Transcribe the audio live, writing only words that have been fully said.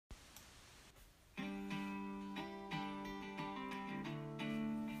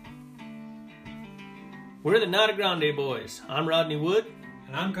We're the Nata Grande Boys. I'm Rodney Wood.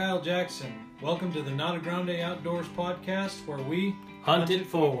 And I'm Kyle Jackson. Welcome to the Nata Grande Outdoors podcast, where we Hunt it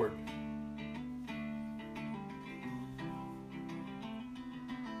forward.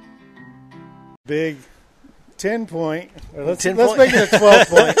 Big 10-point. Let's 10 make point. it a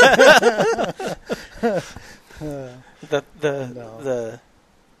 12-point. The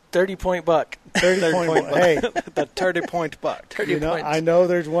 30-point buck. 30-point. Hey, The 30-point buck. 30 you know, points. I know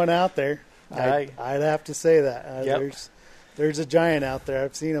there's one out there. Aye. I'd have to say that. Yep. There's a giant out there.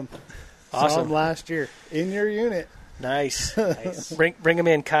 I've seen him. Saw Awesome. him last year in your unit. Nice. Bring him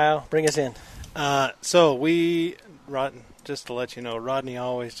in, Kyle. Bring us in. Just to let you know, Rodney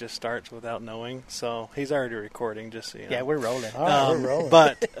always just starts without knowing, so he's already recording, just so you know. Yeah, we're rolling. All right, we're rolling.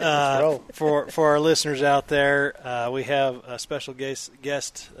 But roll. for our listeners out there, we have a special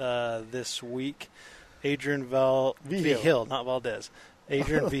guest this week, Adrian Vigil, not Valdez.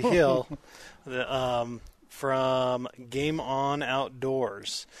 Adrian Vigil, from Game On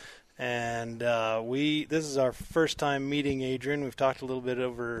Outdoors. And this is our first time meeting Adrian. We've talked a little bit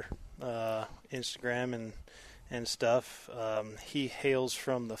over Instagram and stuff. He hails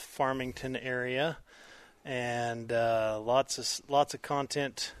from the Farmington area, and lots of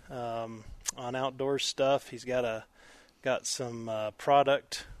content on outdoor stuff. He's got some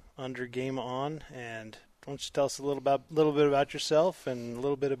product under Game On, and why don't you tell us a little bit about yourself and a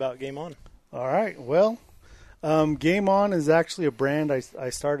little bit about Game On? All right. Well, Game On is actually a brand I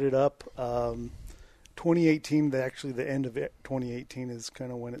started up 2018. Actually, the end of 2018 is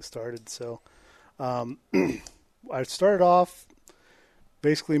kind of when it started. So I started off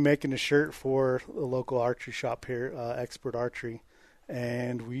basically making a shirt for a local archery shop here, Expert Archery.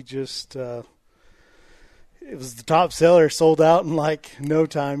 And we just it was the top seller, sold out in like no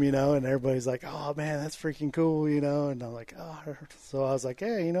time, and everybody's like, oh, man, that's freaking cool, and I'm like, oh. So I was like,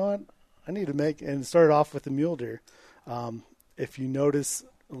 hey, you know what? I need to make, and it started off with the mule deer. If you notice,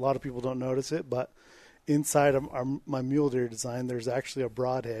 a lot of people don't notice it, but inside of my mule deer design, there's actually a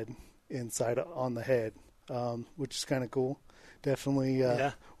broadhead inside on the head, which is kind of cool. Definitely,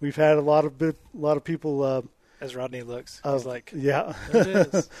 We've had a lot of people. As Rodney looks, he's like, yeah, there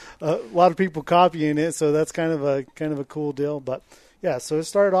it is. A lot of people copying it, so that's kind of a cool deal. But yeah, so it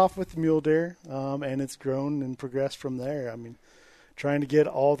started off with the mule deer, and it's grown and progressed from there. I mean, trying to get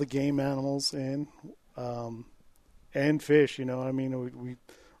all the game animals in, and fish. We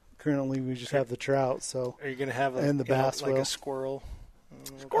currently just have the trout. So Are you going to have and the bass like will. a squirrel?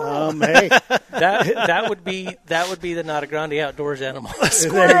 Hey, That would be the Nata Grande Outdoors animal.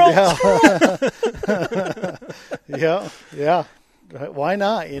 there you go. yeah. Why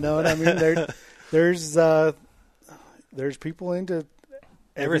not? You know what I mean? There's people into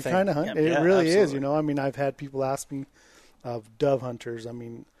every Everything. kind of hunt. Yep. It Yeah, really is. absolutely. I mean, I've had people ask me of dove hunters. I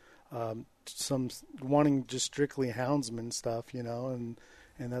mean, some wanting just strictly houndsman stuff. And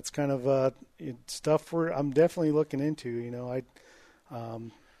that's kind of stuff I'm definitely looking into.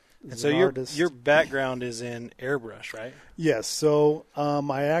 And so your background is in airbrush, right? Yes. So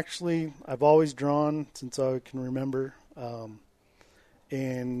I've always drawn since I can remember.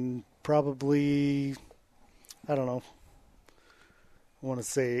 In probably, I don't know, I want to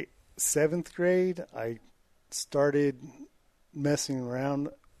say 7th grade, I started messing around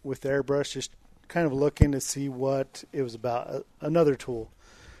with airbrush, just kind of looking to see what it was about, another tool.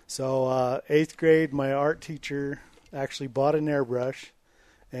 So 8th grade, my art teacher actually bought an airbrush,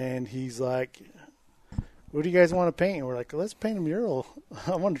 and he's like, what do you guys want to paint? And we're like, let's paint a mural.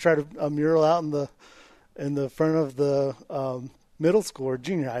 I want to try a mural out in the front of the middle school or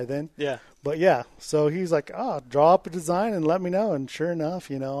junior high then. Yeah. But yeah, so he's like, draw up a design and let me know. And sure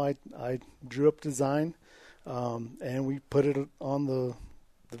enough, I drew up a design, and we put it on the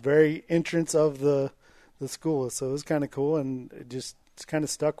very entrance of the school. So it was kind of cool, and it's kind of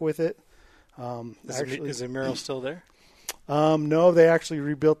stuck with it. Is the mural still there? No, they actually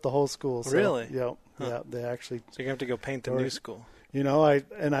rebuilt the whole school. So, Really? Yeah. Huh. Yeah, they actually. So you're going to have to go paint the new school.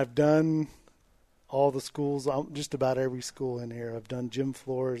 I've done all the schools, just about every school in here. I've done gym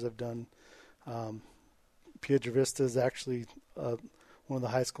floors. I've done Piedra Vista is actually one of the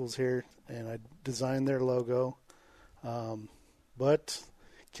high schools here, and I designed their logo. But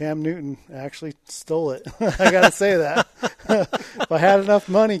Cam Newton actually stole it. I got to say that. If I had enough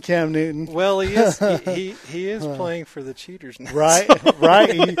money, Cam Newton. Well, he is he is playing for the Cheaters now. Right, so.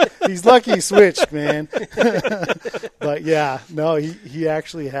 right. He's lucky he switched, man. But yeah, no, he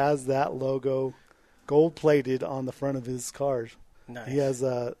actually has that logo gold plated on the front of his cars. Nice. He has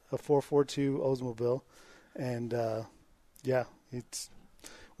a 442 Oldsmobile, and yeah, it's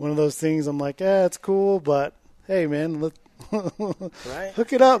one of those things. I'm like, it's cool, but hey man, Right?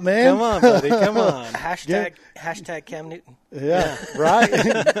 hook it up, man. Come on, buddy. Come on. Hashtag Cam Newton. Yeah, right.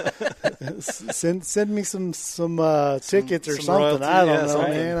 send me some tickets or some something. royalty, I don't yeah, know,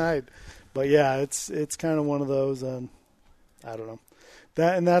 something. man. But yeah, it's kind of one of those. I don't know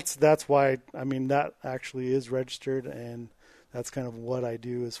that's why. I mean, that actually is registered, and that's kind of what I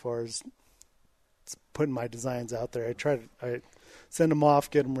do as far as putting my designs out there. I send them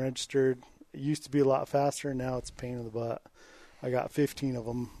off, get them registered. It used to be a lot faster. Now it's a pain in the butt. I got 15 of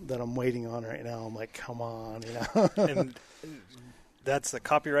them that I'm waiting on right now. I'm like, come on, And that's the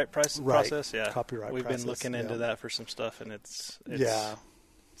copyright process? Yeah. Copyright We've process, been looking into yeah. that for some stuff, and it's Yeah.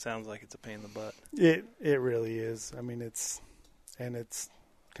 sounds like it's a pain in the butt. It really is. I mean, it's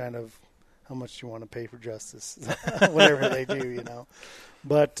kind of how much you want to pay for justice, whatever they do, you know.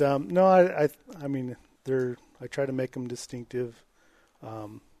 But no, I mean, I try to make them distinctive.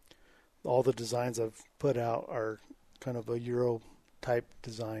 All the designs I've put out are kind of a Euro type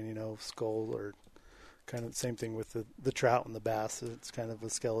design, you know, skull, or kind of the same thing with the trout and the bass. It's kind of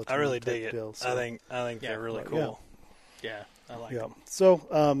a skeleton. I really type dig it. deal, so. I think they're really cool. Yeah, I like Yeah. it. So,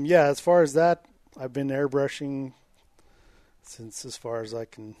 as far as that, I've been airbrushing since as far as I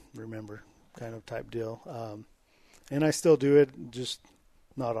can remember, kind of type deal. And I still do it, just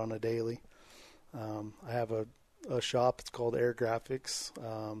not on a daily. I have a shop. It's called Air Graphics.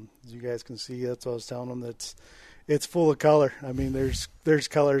 As you guys can see, that's what I was telling them. It's full of color. I mean, there's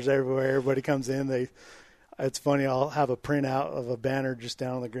colors everywhere. Everybody comes in. It's funny. I'll have a printout of a banner just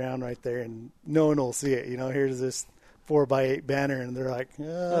down on the ground right there, and no one will see it. You know, here's this 4x8 banner, and they're like,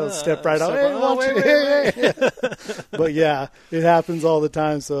 step right out. Hey, watch it. But yeah, it happens all the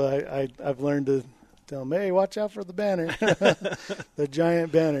time. So I've learned to tell them, hey, watch out for the banner, the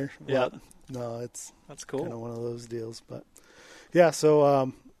giant banner. Yeah. But no, That's cool. kind of one of those deals. But yeah,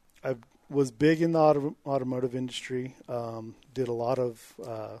 so I was big in the automotive industry. Did a lot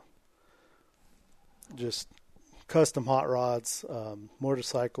of just custom hot rods,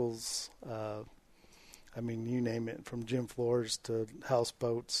 motorcycles. I mean, you name it, from gym floors to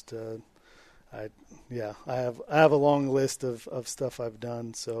houseboats to, I have a long list of stuff I've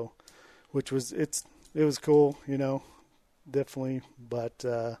done. So, it was cool, you know, definitely. But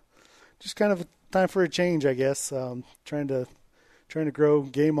just kind of a time for a change, I guess. Trying to grow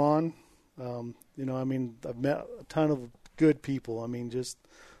Game On. You know, I mean, I've met a ton of good people. I mean, just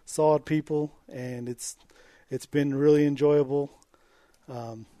solid people, and it's been really enjoyable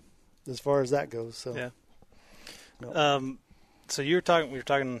as far as that goes. So yeah. No. So we were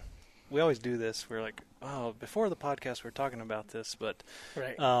talking. We always do this. We're like, oh, before the podcast, we were talking about this, but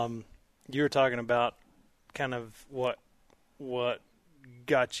Right. you were talking about kind of what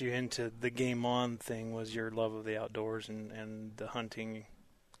got you into the Game On thing was your love of the outdoors and the hunting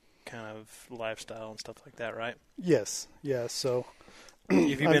kind of lifestyle and stuff like that, right? Yes, yeah. So Have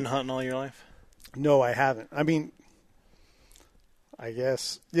you been hunting all your life? no, I haven't. I mean, I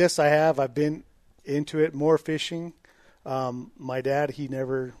guess yes, I have. I've been into it more fishing. My dad, he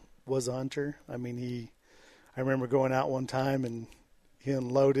never was a hunter. I mean, I remember going out one time and he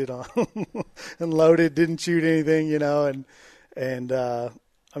unloaded, didn't shoot anything, you know, and I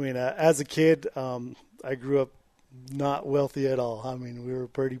mean, as a kid, I grew up not wealthy at all. I mean, we were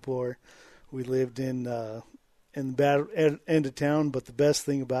pretty poor. We lived in the bad end of town, but the best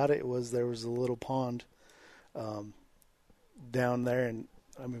thing about it was there was a little pond down there, and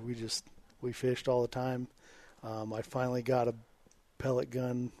I mean, we fished all the time. I finally got a pellet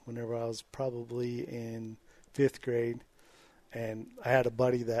gun whenever I was probably in 5th grade, and I had a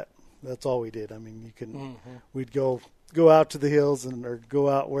buddy that's all we did. I mean, we'd go out to the hills or go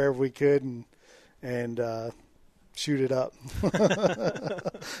out wherever we could and shoot it up.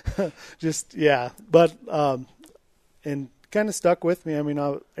 Just, yeah. But, and kind of stuck with me. I mean,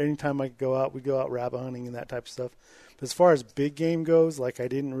 anytime I could go out, we'd go out rabbit hunting and that type of stuff. But as far as big game goes, like I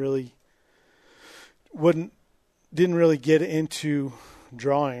didn't really get into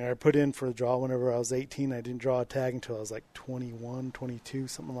drawing. I put in for the draw whenever I was 18. I didn't draw a tag until I was like 21, 22,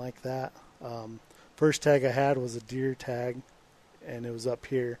 something like that. First tag I had was a deer tag, and it was up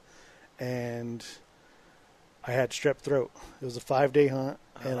here. And I had strep throat. It was a 5-day hunt,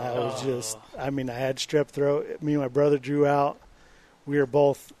 and I was I had strep throat. Me and my brother drew out. We were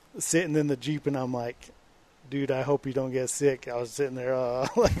both sitting in the Jeep, and I'm like, dude, I hope you don't get sick. I was sitting there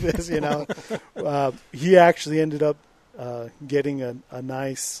like this, you know. He actually ended up getting a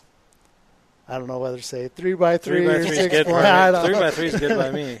nice, I don't know whether to say 3x3 or 6x4. 3x3 is good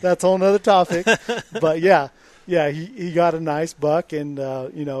by me. That's a whole nother topic. But yeah, he got a nice buck, and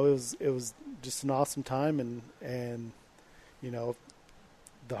you know, it was just an awesome time, and you know,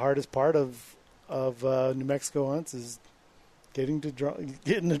 the hardest part of of New Mexico hunts is getting to draw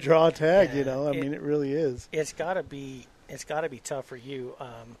a tag. Yeah, You know, I mean, it really is. It's got to be tough for you.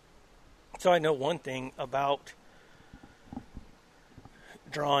 So I know one thing about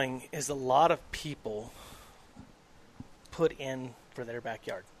drawing is a lot of people put in for their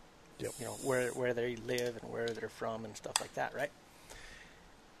backyard. Yep. You know, where they live and where they're from and stuff like that, right?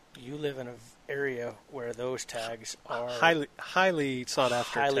 You live in an area where those tags are highly sought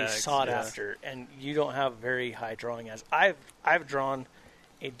after. highly tags, sought yeah. after, and you don't have very high drawing as I've drawn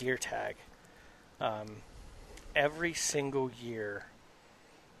a deer tag every single year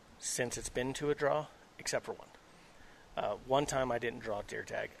since it's been to a draw, except for one. One time I didn't draw a deer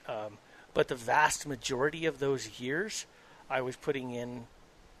tag, but the vast majority of those years I was putting in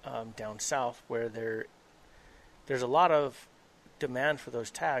down south where there's a lot of demand for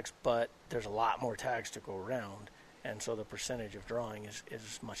those tags, but there's a lot more tags to go around, and so the percentage of drawing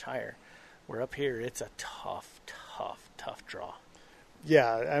is much higher. Where up here, it's a tough draw.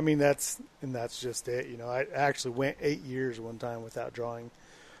 Yeah, I mean that's just it. You know, I actually went 8 years one time without drawing,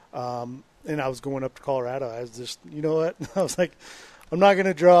 and I was going up to Colorado. I was just, you know what? I was like, I'm not going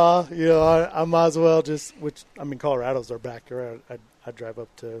to draw. You know, I might as well just. Which I mean, Colorado's our backyard. I drive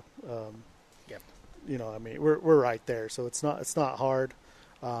up to. Yep. You know, I mean, we're right there, so it's not hard.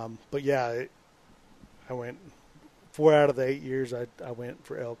 But yeah, I went 4 out of the 8 years. I went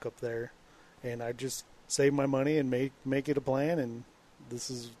for elk up there, and I just saved my money and make it a plan. And this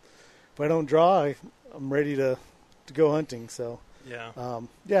is, if I don't draw, I'm ready to go hunting. So Yeah.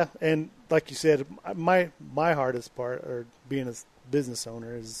 yeah, and like you said, my hardest part, or being a business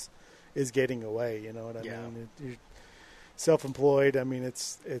owner, is getting away. You know what I mean? You're self-employed. I mean,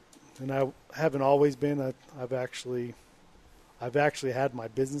 and I haven't always been. I've actually had my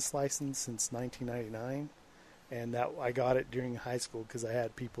business license since 1999, and that I got it during high school because I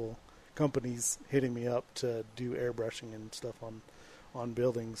had companies hitting me up to do airbrushing and stuff on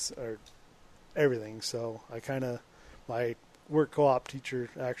buildings or everything. So my work co-op teacher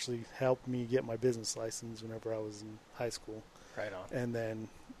actually helped me get my business license whenever I was in high school. Right on. And then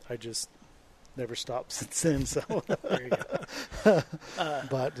I just never stopped since then. So There you go.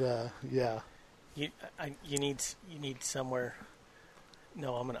 but yeah. You need somewhere.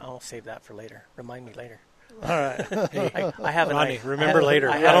 No, I'll save that for later. Remind me later. All right. I have an Ronnie, idea. remember later.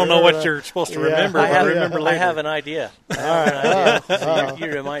 I I don't know what you're supposed to Yeah. remember, I but have- remember I later. have an idea. All right. So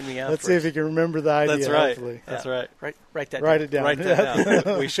you remind me afterwards. Let's see if you can remember the idea. That's right. Hopefully. That's Yeah. right. Write that Write down. it down. Write that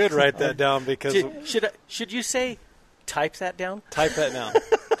down. We should write that down because Should you say type that down? type that down.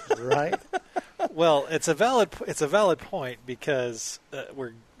 Right. Well, it's a valid point because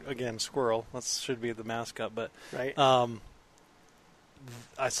we're again squirrel. That should be the mascot, but Right.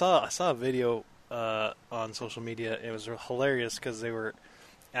 I saw a video on social media. It was hilarious because they were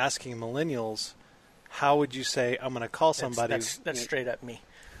asking millennials, "How would you say I'm going to call somebody?" That's straight up me.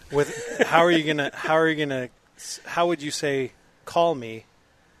 With how would you say call me,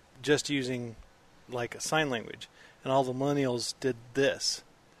 just using like a sign language? And all the millennials did this.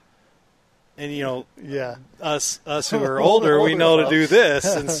 And you know, Yeah. us who are older, we know to do this.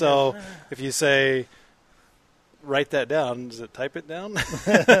 And so if you say, write that down, does it type it down?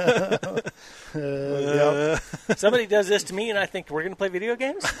 Yep. Somebody does this to me, and I think we're going to play video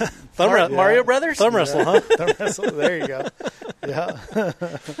games. Thumb wrestle. Mario Brothers. Thumb wrestle, huh? There you go. Yeah.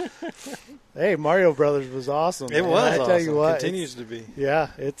 Hey, Mario Brothers was awesome. It man. was I awesome. tell you what, Continues to be.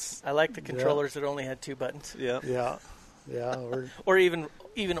 yeah, it's I like the controllers that only had 2 buttons, Yeah. yeah. or even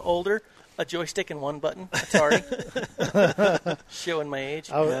older, a joystick and 1 button. Atari. Showing my age.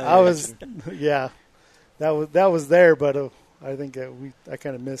 I was, yeah, that was there, but I think I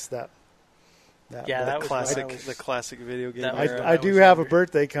kind of missed that. Yeah, that was Classic, when I was- the classic video game. That era. was- I do was have a younger.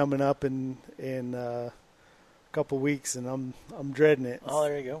 birthday coming up in a couple weeks, and I'm dreading it. Oh,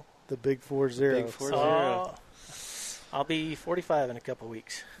 there you go. The big 40. Big 40. Oh, I'll be 45 in a couple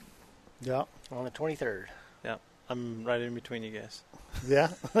weeks Yeah, on the 23rd. Yeah. I'm right in between you guys. yeah.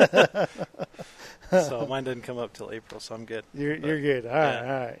 So mine doesn't come up till April, so I'm good. You're good. All right, Yeah.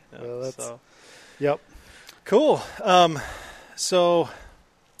 all right. Yeah, Well, that's so. yep. Cool. So,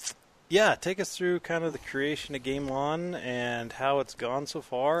 yeah, take us through kind of the creation of Game On and how it's gone so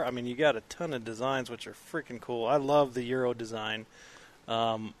far. I mean, you got a ton of designs, which are freaking cool. I love the Euro design.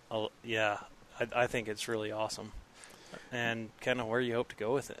 Yeah, I think it's really awesome. And kind of where you hope to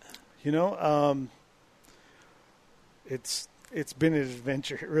go with it. You know, it's been an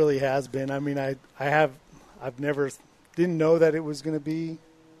adventure. It really has been. I mean, I've never didn't know that it was going to be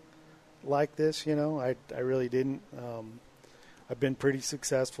like this. You know, I really didn't. I've been pretty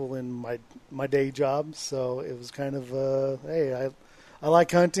successful in my day job, so it was kind of hey, I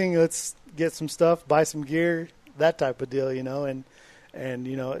like hunting. Let's get some stuff, buy some gear, that type of deal, and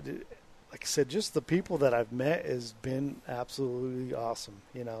like I said, just the people that I've met has been absolutely awesome.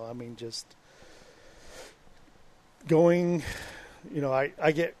 Just going,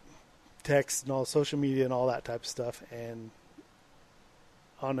 I get texts and all social media and all that type of stuff, and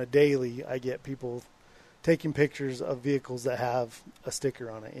on a daily, I get people taking pictures of vehicles that have a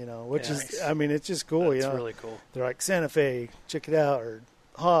sticker on it, which is, it's just cool. It's really cool. They're like, Santa Fe, check it out, or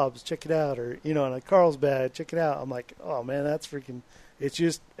Hobbs, check it out, or, like Carlsbad, check it out. I'm like, oh man, that's freaking, it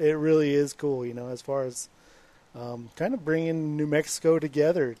really is cool, as far as kind of bringing New Mexico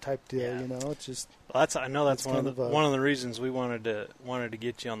together type deal, it's just. Well, that's one of the reasons we wanted to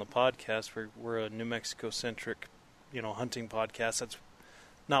get you on the podcast. We're a New Mexico centric, hunting podcast. That's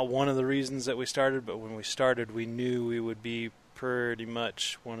not one of the reasons that we started, but when we started, we knew we would be pretty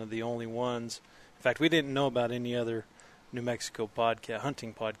much one of the only ones. In fact, we didn't know about any other New Mexico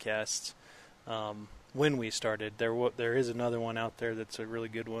hunting podcasts when we started. There is another one out there that's a really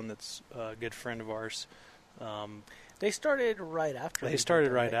good one. That's a good friend of ours. They started right after.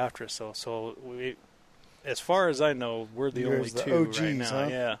 After. So we, as far as I know, we're the only two OGs, right now. huh?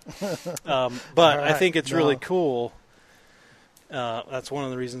 Yeah. But Right. I think it's really cool. That's one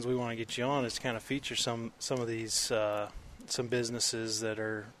of the reasons we want to get you on, is to kind of feature some of these some businesses that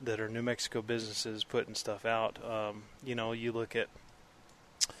are New Mexico businesses putting stuff out. You look at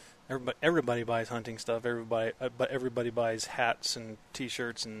everybody buys hunting stuff. Everybody buys hats and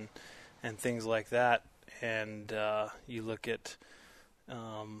T-shirts and things like that. And you look at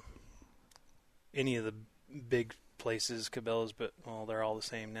any of the big places, Cabela's, but they're all the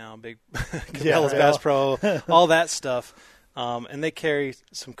same now. Big Cabela's, Bass Pro, all that stuff. And they carry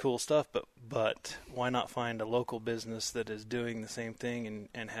some cool stuff, but why not find a local business that is doing the same thing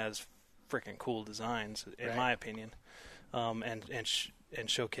and has freaking cool designs, in my opinion, and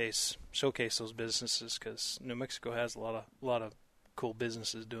showcase those businesses, because New Mexico has a lot of cool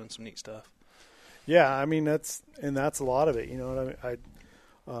businesses doing some neat stuff. Yeah, that's a lot of it. You know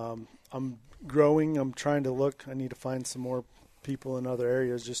what I'm growing. I'm trying to look. I need to find some more people in other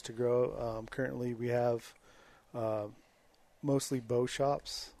areas just to grow. Currently, we have mostly bow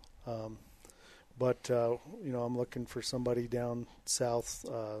shops, but I'm looking for somebody down south,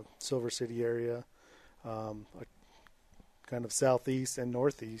 Silver City area, kind of southeast and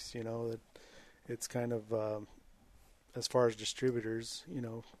northeast. That it's kind of as far as distributors.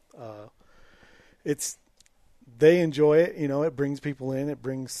 They enjoy it. It brings people in. It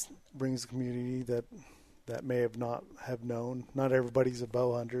brings the community that may have not have known. Not everybody's a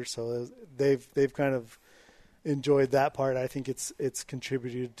bow hunter, so they've kind of enjoyed that part. I think it's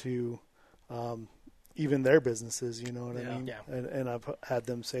contributed to even their businesses. You know what I mean? Yeah. And I've had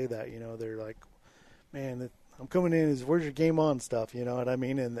them say that. They're like, man, I'm coming in. Where's your game on stuff? You know what I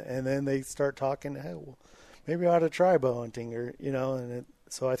mean? And then they start talking. Hey, well, maybe I ought to try bow hunting, or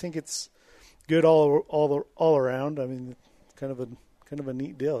so I think it's good all around. Kind of a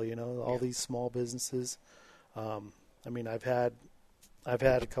neat deal, all these small businesses. I've had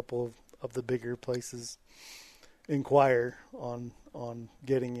a couple of the bigger places inquire on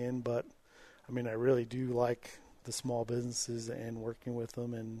getting in, but I really do like the small businesses and working with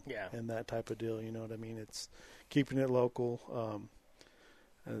them and that type of deal. You know what I mean? It's keeping it local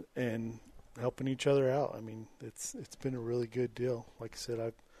and helping each other out. It's been a really good deal. Like I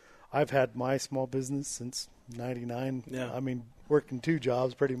said, I've had my small business since '99. Yeah. Working two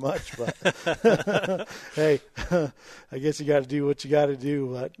jobs pretty much, but hey, I guess you got to do what you got to do.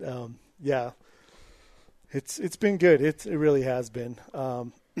 But yeah, it's been good. It really has been.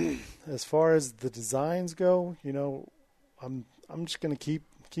 As far as the designs go, I'm just gonna keep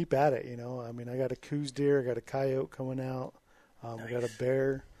at it. I got a Coues deer, I got a coyote coming out, Nice. I got a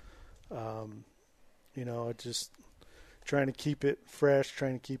bear. Just trying to keep it fresh,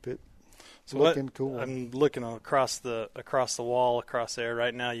 trying to keep it looking cool. I'm looking across the wall across there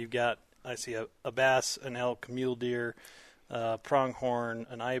right now. I see a bass, an elk, a mule deer, pronghorn,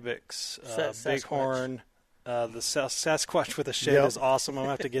 an ibex, bighorn. The Sasquatch with a shed is awesome. I'm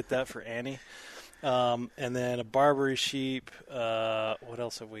gonna have to get that for Annie. And then a Barbary sheep. What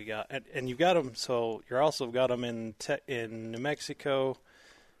else have we got? And you've got them. So you're also got them in New Mexico,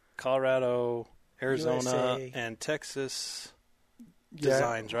 Colorado, Arizona, USA. and Texas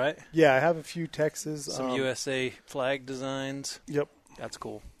designs, right? Yeah, I have a few Texas. Some USA flag designs. Yep. That's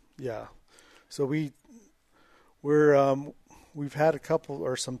cool. Yeah. So we've had a couple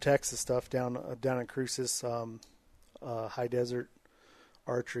or some Texas stuff down in Cruces, High Desert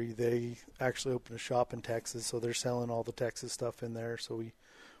Archery. They actually opened a shop in Texas, so they're selling all the Texas stuff in there. So we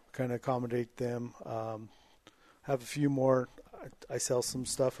kind of accommodate them. Have a few more. I sell some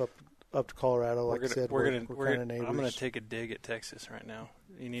stuff up up to Colorado. Like I said, we're kind of neighbors. I'm gonna take a dig at Texas right now.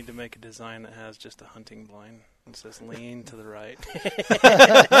 You need to make a design that has just a hunting blind. It says "lean to the right."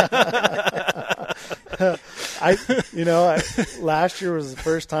 Last year was the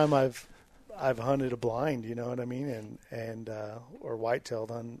first time I've hunted a blind. You know what I mean, and or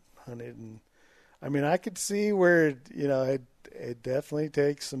white-tailed hunted, and I mean I could see where it definitely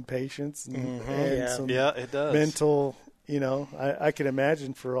takes some patience and some it does. mental. I can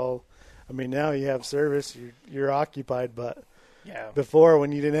imagine for all. I mean, now you have service, you're occupied, but before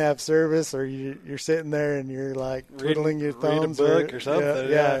when you didn't have service, or you're sitting there and you're like twiddling your thumbs, read a book or something.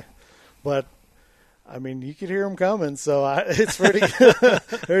 Yeah. But I mean, you could hear them coming, so it's pretty good.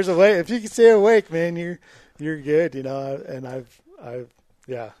 There's a way. If you can stay awake, man, you're good. And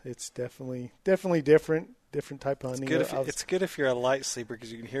it's definitely different type of hunting. It's good if you're a light sleeper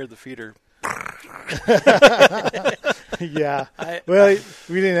because you can hear the feeder. Yeah.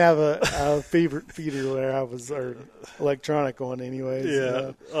 We didn't have a feeder where I was, or electronic one anyways.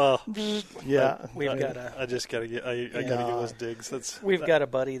 Yeah. We've got a. I just gotta get. I gotta get those digs. We've got a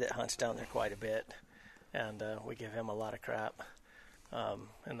buddy that hunts down there quite a bit, and we give him a lot of crap.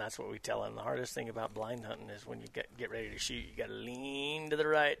 And that's what we tell him. The hardest thing about blind hunting is when you get ready to shoot, you got to lean to the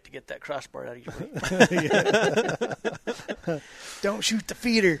right to get that crossbar out of your way. Don't shoot the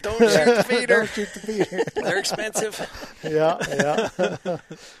feeder. Don't shoot the feeder. Don't shoot the feeder. They're expensive. Yeah.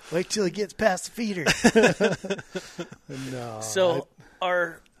 Wait till he gets past the feeder. No. So,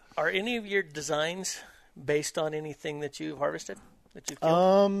 are any of your designs based on anything that you've harvested? That you've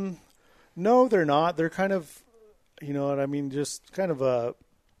killed? No, they're not. They're kind of. You know what I mean? Just kind of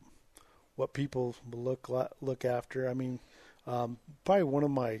what people look after. I mean, probably one of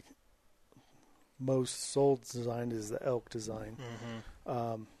my most sold design is the elk design.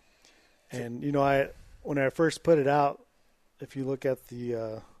 Mm-hmm. And when I first put it out, if you look at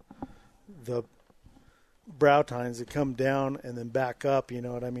the brow tines that come down and then back up, you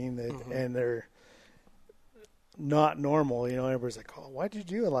know what I mean? And they're not normal. Everybody's like, "Oh, why'd you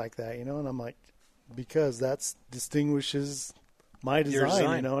do it like that?" And I'm like, because that distinguishes my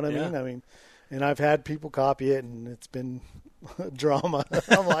design, you know what I mean? I mean, and I've had people copy it, and it's been drama.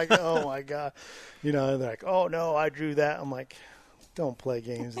 I'm like, oh my God, they're like, oh no, I drew that. I'm like, don't play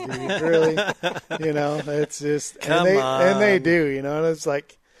games, dude. Really, it's just, and they do, and it's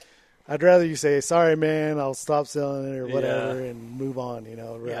like, I'd rather you say, sorry, man, I'll stop selling it or whatever and move on,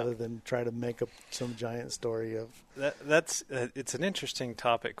 rather than try to make up some giant story of. That's it's an interesting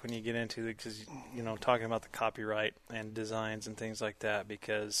topic when you get into it because, talking about the copyright and designs and things like that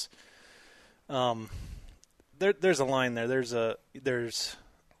because there's a line there. There's a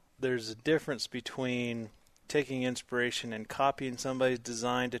difference between taking inspiration and copying somebody's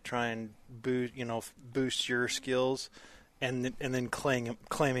design to try and boost your skills. And then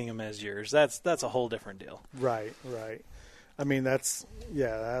claiming them as yours. That's a whole different deal. Right. I mean, that's.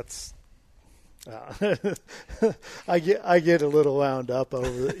 I get a little wound up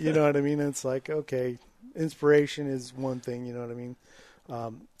over it. You know what I mean? It's like, okay, inspiration is one thing. You know what I mean?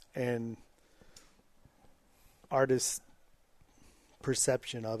 And artist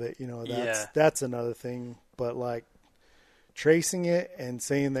perception of it. That's another thing. But like tracing it and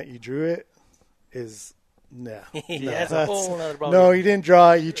saying that you drew it is. No, that's a whole other problem. No, you didn't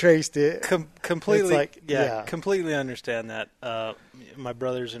draw it. You traced it. Completely, completely understand that. My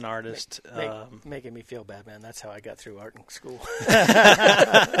brother's an artist. Making me feel bad, man. That's how I got through art in school.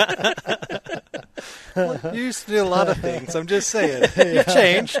 Well, you used to do a lot of things. I'm just saying. You've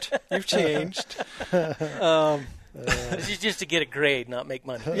changed. This is just to get a grade, not make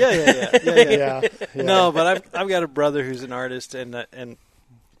money. Yeah. No, but I've got a brother who's an artist, and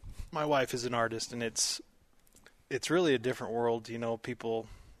my wife is an artist, and it's really a different world. People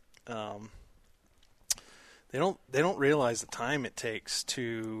they don't realize the time it takes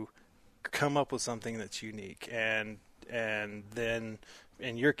to come up with something that's unique, and then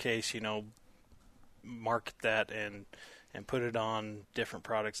in your case, market that and put it on different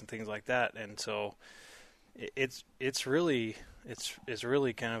products and things like that. And so it's really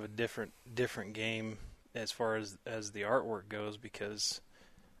kind of a different game as far as the artwork goes because.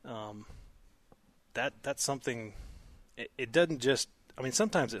 That's something. It doesn't just. I mean,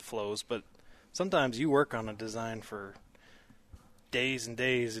 sometimes it flows, but sometimes you work on a design for days and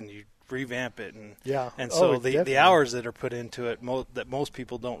days, and you revamp it, and so the hours that are put into it, that most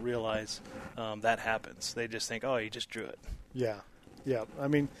people don't realize, that happens. They just think, oh, you just drew it. Yeah. I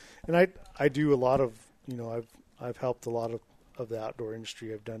mean, and I do a lot of. I've helped a lot of the outdoor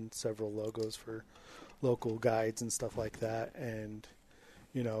industry. I've done several logos for local guides and stuff like that, and.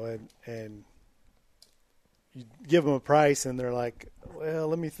 And you give them a price and they're like, well,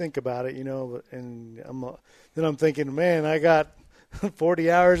 let me think about it, and then I'm thinking, man, I got 40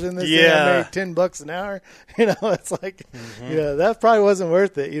 hours in this thing, I made $10 an hour, it's like, that probably wasn't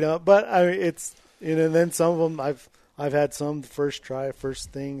worth it, but I mean, it's, and then some of them I've had some first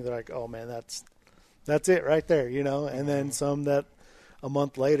thing, they're like, oh man, that's it right there, and then some that a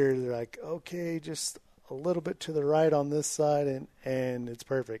month later, they're like, okay, just a little bit to the right on this side and it's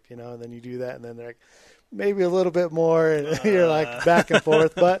perfect, and then you do that and then they're like, maybe a little bit more, and you're like back and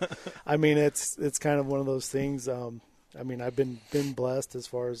forth. But I mean, it's kind of one of those things. I mean, I've been blessed as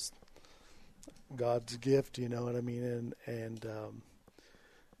far as God's gift, you know what I mean, and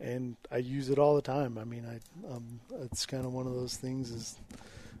I use it all the time. I mean, it's kind of one of those things.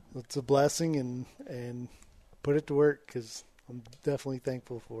 It's a blessing, and put it to work because I'm definitely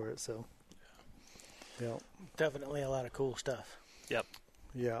thankful for it. So, yeah, definitely a lot of cool stuff. Yep.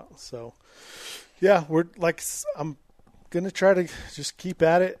 Yeah. So, yeah, I'm gonna try to just keep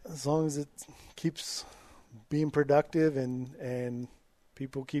at it as long as it keeps being productive and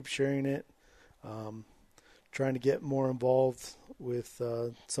people keep sharing it. Trying to get more involved with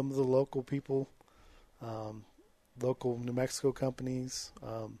some of the local people, local New Mexico companies,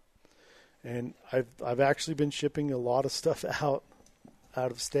 and I've actually been shipping a lot of stuff out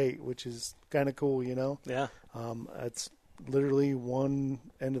of state, which is kind of cool, Yeah. It's literally one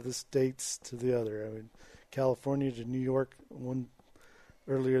end of the states to the other. I mean, California to New York.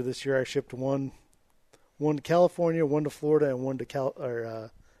 Earlier this year, I shipped one to California, one to Florida, and one to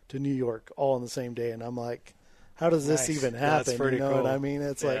New York, all on the same day. And I'm like, how does this even happen? That's pretty cool. What I mean?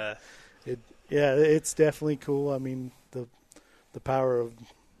 It's it's definitely cool. I mean, the power of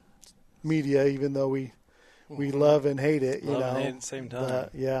media, even though we love and hate it, Love and hate at the same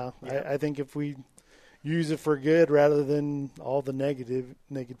time. I think if we use it for good rather than all the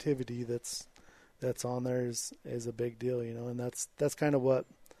negativity that's on there is a big deal, and that's kind of what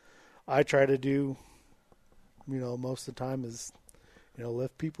I try to do, most of the time is,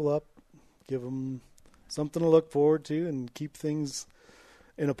 lift people up, give them something to look forward to, and keep things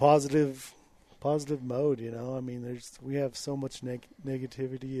in a positive mode, I mean, we have so much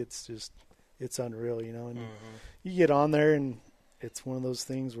negativity, it's unreal, and you get on there and it's one of those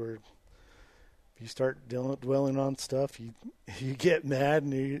things where you start dwelling on stuff, you get mad,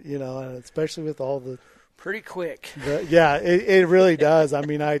 and and especially with all the pretty quick. It really does. I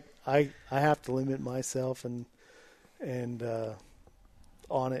mean, I have to limit myself and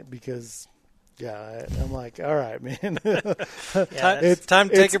on it because I'm like, all right, man. It's time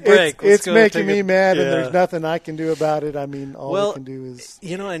to take a break. It's making me mad, and there's nothing I can do about it. I mean, all I can do is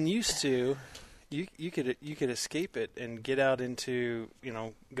and used to. You could escape it and get out into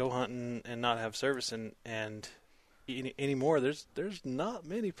go hunting and not have service and anymore. There's not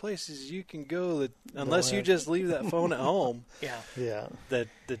many places you can go that unless you just leave that phone at home. Yeah. That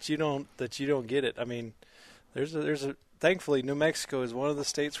you don't get it. I mean, there's a thankfully New Mexico is one of the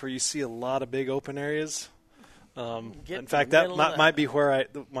states where you see a lot of big open areas. In fact, that might be where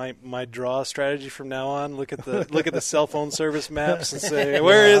my draw strategy from now on. Look at the cell phone service maps and say,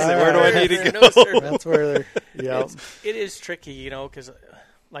 where is it? Where do I need to go? That's where they're. Yeah, it is tricky, because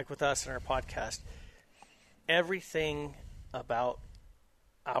like with us in our podcast, everything about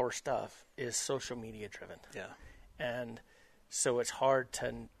our stuff is social media driven. Yeah, and so it's hard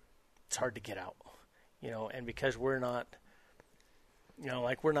to get out, and because we're not.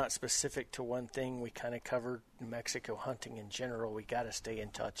 We're not specific to one thing. We kind of cover New Mexico hunting in general. We got to stay in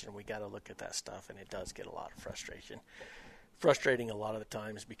touch, and we got to look at that stuff, and it does get a lot of frustrating a lot of the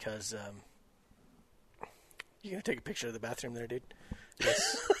times because you gonna take a picture of the bathroom there, dude?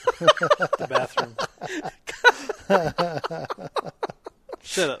 Yes, the bathroom.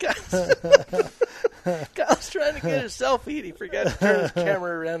 Shut up. Kyle's trying to get a selfie, and he forgot to turn his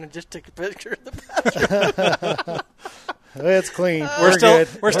camera around and just took a picture of the bathroom. It's clean. We're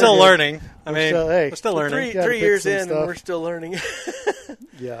still learning. We're still learning. 3 years in, and we're still learning.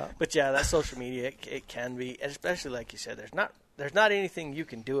 Yeah. But yeah, that social media, it can be, especially like you said, there's not anything you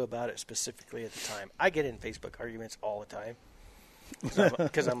can do about it specifically at the time. I get in Facebook arguments all the time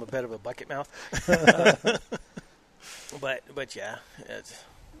because I'm a bit of a bucket mouth. But yeah,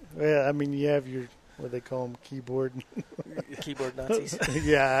 yeah. I mean, you have your what they call them keyboard Nazis.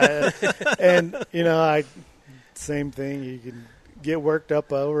 Yeah, and same thing. You can get worked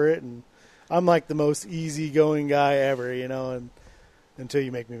up over it, and I'm like the most easygoing guy ever, and until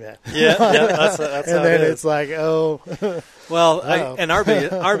you make me mad. Yeah, that's and how then it is. It's like, oh. Well,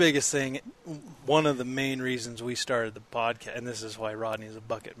 our biggest thing, one of the main reasons we started the podcast, and this is why Rodney's a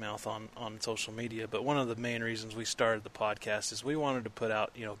bucket mouth on social media, but one of the main reasons we started the podcast is we wanted to put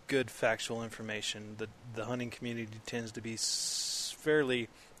out, good factual information, the hunting community tends to be fairly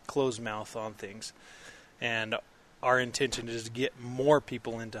closed mouth on things, and our intention is to get more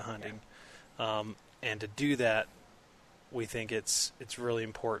people into hunting, and to do that, we think it's really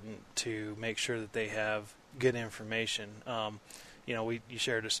important to make sure that they have good information. You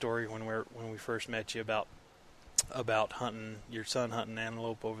shared a story when we first met you about hunting your son hunting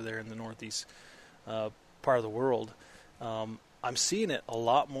antelope over there in the northeast part of the world. I'm seeing it a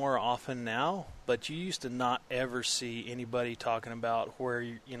lot more often now, but you used to not ever see anybody talking about where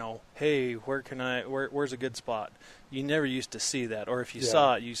hey, where's a good spot? You never used to see that, or if you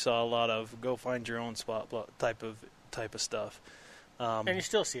saw it, you saw a lot of go find your own spot type of stuff. And you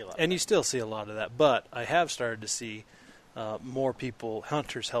still see a lot. And you still see a lot of that, but I have started to see more people,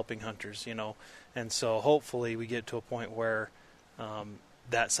 hunters helping hunters, and so hopefully we get to a point where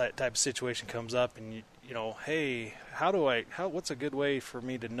that type of situation comes up, and hey, what's a good way for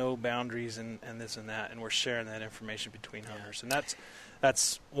me to know boundaries and this and that, and we're sharing that information between hunters, and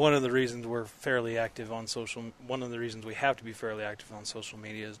that's one of the reasons we're fairly active on social. One of the reasons we have to be fairly active on social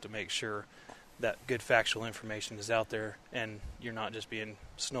media is to make sure that good factual information is out there, and you're not just being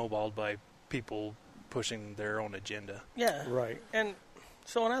snowballed by people pushing their own agenda. Yeah, right. And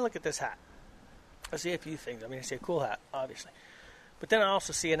so when I look at this hat, I see a few things. I mean, I see a cool hat, obviously, but then I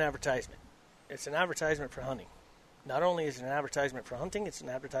also see an advertisement. It's an advertisement for hunting. Not only is it an advertisement for hunting, it's an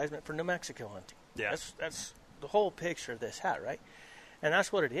advertisement for New Mexico hunting. Yeah. That's the whole picture of this hat, right? And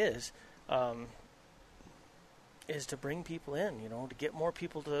that's what it is to bring people in, to get more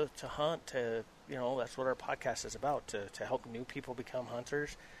people to hunt, that's what our podcast is about, to help new people become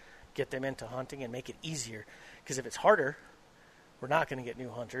hunters, get them into hunting and make it easier. Because if it's harder, we're not going to get new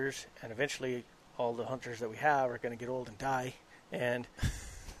hunters, and eventually all the hunters that we have are going to get old and die, and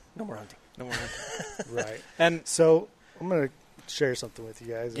no more hunting. No more hunting. Right. And so I'm going to share something with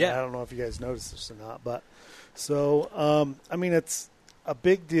you guys. Yeah. I don't know if you guys noticed this or not, but so it's a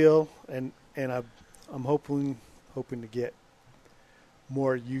big deal, and I'm hoping to get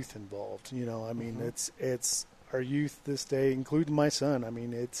more youth involved. It's our youth this day, including my son.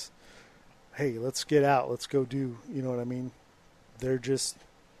 It's, hey, let's get out, let's go do. You know what I mean? They're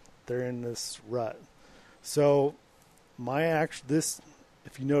in this rut. So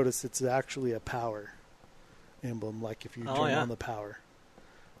if you notice, it's actually a power emblem, like if you turn on the power.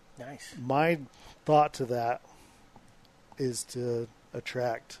 Nice. My thought to that is to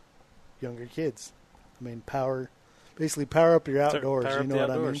attract younger kids. Basically power up your outdoors. Power you up know the what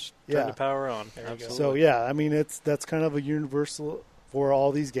outdoors. I mean? Turn the power on. There you go. Absolutely. So that's kind of a universal for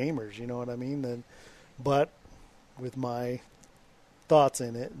all these gamers. You know what I mean? But with my thoughts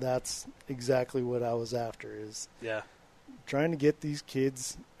in it, that's exactly what I was after. Is trying to get these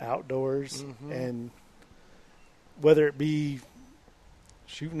kids outdoors, and whether it be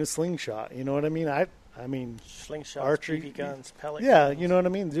shooting a slingshot, you know what I mean? I mean slingshot, archery, BB guns, pellet guns. guns. You know what I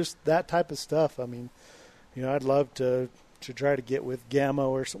mean? Just that type of stuff. I'd love to try to get with Gamma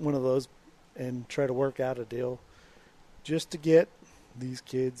or one of those and try to work out a deal just to get these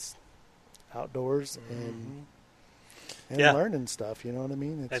kids outdoors and learning stuff. You know what I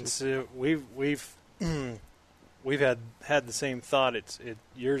mean? So we've had the same thought.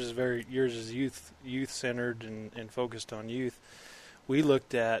 Yours is youth centered and focused on youth. We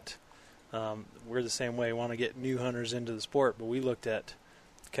looked at we're the same way. We want to get new hunters into the sport, but we looked at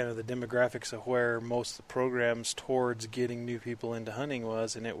kind of the demographics of where most of the programs towards getting new people into hunting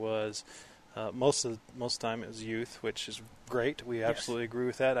was, and it was most of the time it was youth, which is great. We absolutely agree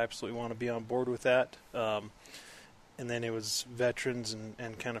with that. I absolutely want to be on board with that. And then it was veterans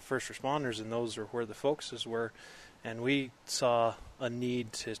and kind of first responders, and those are where the focuses were. And we saw a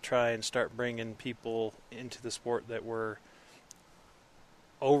need to try and start bringing people into the sport that were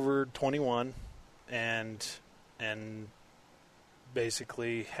over 21 and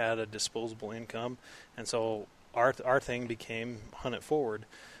basically had a disposable income. And so our thing became Hunt It Forward.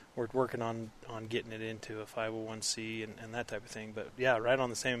 We're working on getting it into a 501c and that type of thing. But yeah, right on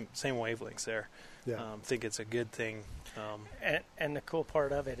the same wavelengths there. Yeah. Think it's a good thing. And the cool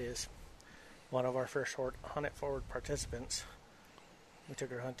part of it is one of our first Hunt It Forward participants, we took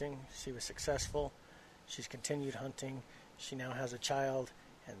her hunting. She was successful. She's continued hunting. She now has a child,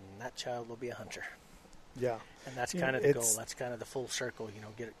 and that child will be a hunter. Yeah. And that's kind of the goal. That's kind of the full circle,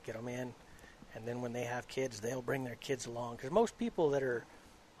 get them in. And then when they have kids, they'll bring their kids along. Because most people that are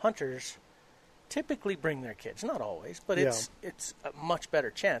hunters typically bring their kids. Not always, but it's a much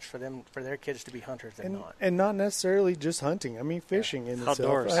better chance for their kids to be hunters than not. And not necessarily just hunting. Fishing in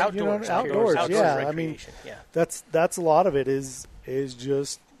outdoors. itself. Outdoors. Yeah. Recreation. That's a lot of it is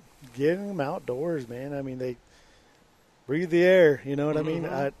just getting them outdoors, man. They breathe the air. You know what I mean?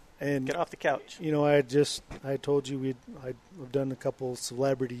 and Get off the couch. you know, I told you I've done a couple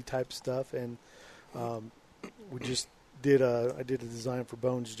celebrity type stuff, and we just I did a design for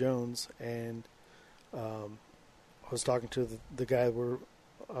Bones Jones, and I was talking to the guy that we're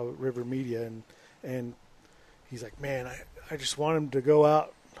River Media, and he's like, man, I just want him to go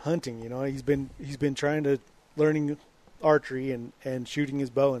out hunting. You know, he's been trying to learning archery and shooting his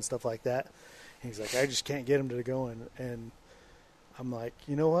bow and stuff like that. And he's like, I just can't get him to go in. And I'm like,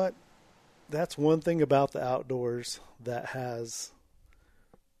 you know what? That's one thing about the outdoors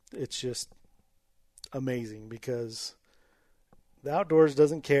it's just amazing, because the outdoors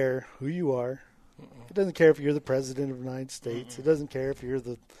doesn't care who you are. It doesn't care if you're the president of the United States. It doesn't care if you're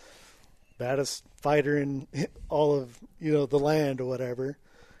the baddest fighter in all of, you know, the land or whatever.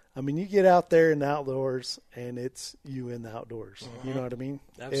 I mean, you get out there in the outdoors, and it's you in the outdoors. You know what I mean?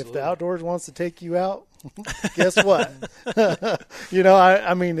 Absolutely. If the outdoors wants to take you out, guess what? You know,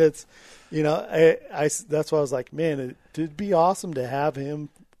 I mean, it's, you know, I that's why I was like, man, it'd be awesome to have him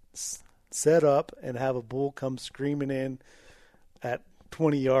set up and have a bull come screaming in at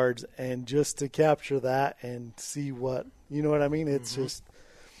 20 yards, and just to capture that and see what, you know what I mean? It's just,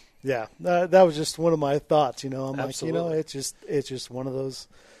 yeah, that was just one of my thoughts, you know. I'm Absolutely. like, you know, it's just one of those.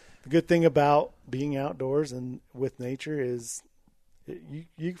 The good thing about being outdoors and with nature is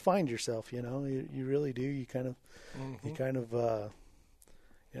you find yourself, you know, you really do. You kind of,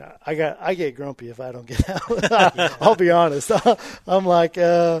 yeah, I get grumpy if I don't get out. I'll be honest. I'm like,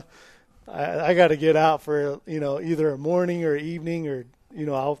 I got to get out for, you know, either a morning or evening, or, you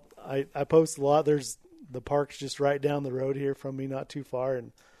know, I post a lot. There's the park's just right down the road here from me, not too far.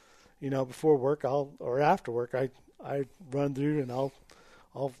 And, you know, before work or after work, I run through and I'll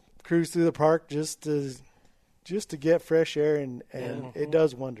cruise through the park just to get fresh air, and it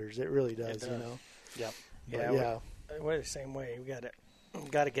does wonders. It really does, you know. Yep. But, Yeah. We're the same way. We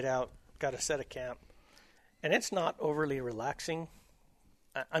got to get out, got to set a camp. And it's not overly relaxing.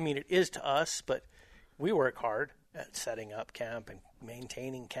 I mean, it is to us, but we work hard at setting up camp and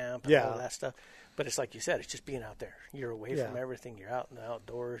maintaining camp and all that stuff. But it's like you said, it's just being out there. You're away from everything. You're out in the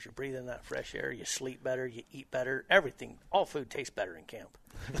outdoors. You're breathing that fresh air. You sleep better. You eat better. Everything. All food tastes better in camp.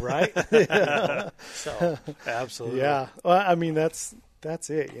 Right? So, Absolutely. Yeah. Well, I mean, that's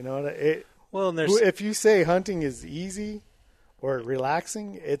it. You know, Well, and there's if you say hunting is easy or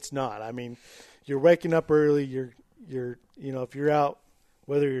relaxing, it's not. I mean, you're waking up early. You're you know, if you're out,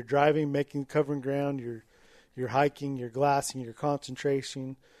 whether you're driving, covering ground, you're hiking, you're glassing, you're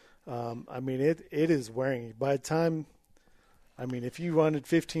concentration. I mean, it is wearing you. By the time, I mean, if you hunted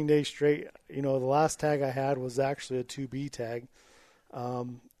 15 days straight, you know, the last tag I had was actually a 2B tag.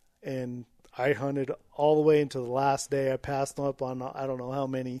 And I hunted all the way until the last day. I passed up on I don't know how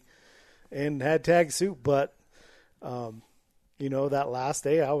many and had tag soup, but, you know, that last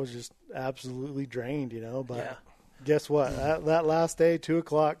day I was just absolutely drained, you know, but guess what? That last day,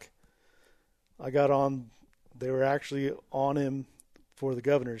 2:00, I got on, they were actually on him for the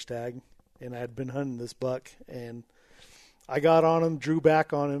governor's tag, and I had been hunting this buck, and I got on him, drew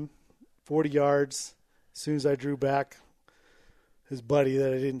back on him, 40 yards. As soon as I drew back, his buddy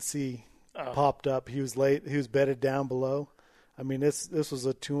that I didn't see popped up. He was late. He was bedded down below. I mean, this was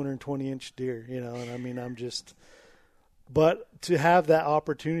a 220-inch deer, you know, and I mean, but to have that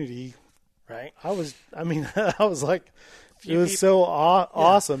opportunity, right? I was like, it was so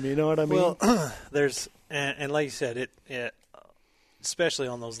awesome, you know what I mean? Well, there's and like you said, it especially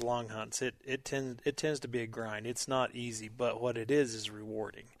on those long hunts, it tends to be a grind. It's not easy, but what it is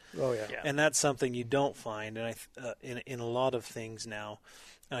rewarding. Oh yeah. And that's something you don't find, and in a lot of things now.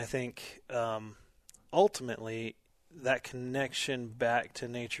 And I think ultimately that connection back to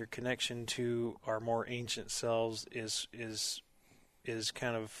nature, connection to our more ancient selves, is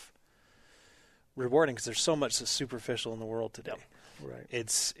kind of rewarding, because there's so much that's superficial in the world today. Right.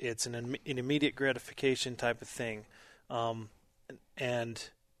 It's an immediate gratification type of thing, and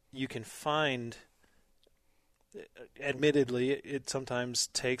you can find. Admittedly, it sometimes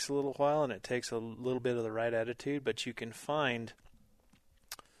takes a little while, and it takes a little bit of the right attitude, but you can find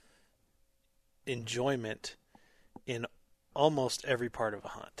enjoyment in almost every part of a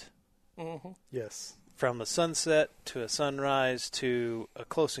hunt. Mm-hmm. Yes. From a sunset to a sunrise to a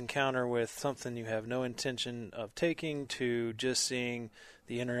close encounter with something you have no intention of taking, to just seeing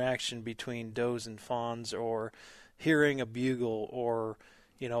the interaction between does and fawns, or hearing a bugle, or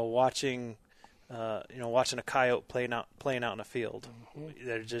watching a coyote playing out in a field. Mm-hmm.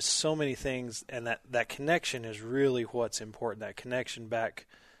 There's just so many things, and that connection is really what's important. That connection back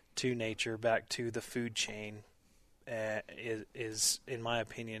to nature, back to the food chain, is, in my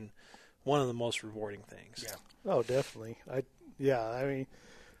opinion, one of the most rewarding things. Yeah. Oh, definitely. I mean,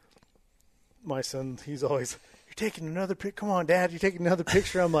 my son, he's always, "You're taking another pic. Come on, Dad, you're taking another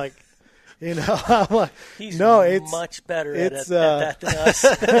picture." I'm like, I'm like, He's no, it's much better at that than us.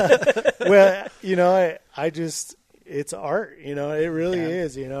 well, I just, it's art, it really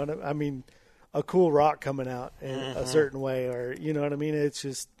is, I mean, a cool rock coming out in a certain way, or, you know what I mean? It's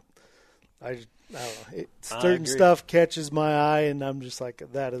just, I don't know. Certain stuff catches my eye, and I'm just like,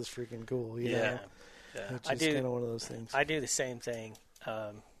 that is freaking cool, you know? Yeah. It's just kind of one of those things. I do the same thing.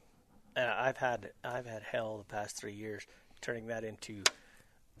 And I've had hell the past 3 years turning that into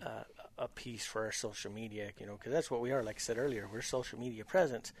a piece for our social media, because that's what we are. Like I said earlier, we're social media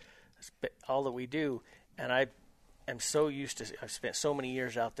presence. That's all that we do. And I am so used to, I've spent so many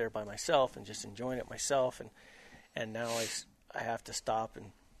years out there by myself and just enjoying it myself. And now I have to stop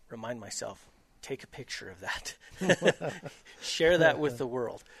and remind myself, take a picture of that. Share that with the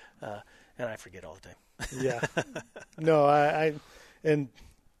world. And I forget all the time. Yeah. No,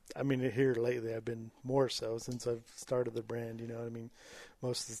 I mean, here lately I've been more so since I've started the brand, I mean,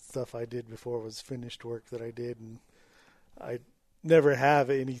 most of the stuff I did before was finished work that I did, and I never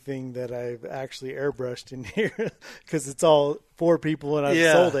have anything that I've actually airbrushed in here because it's all for people and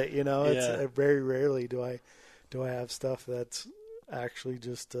I've sold it, It's very rarely do I have stuff that's actually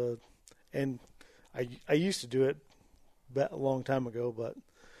just, and I used to do it a long time ago, but,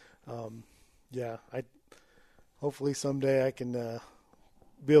 hopefully someday I can,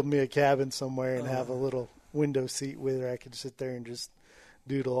 build me a cabin somewhere and have a little window seat with her. I could sit there and just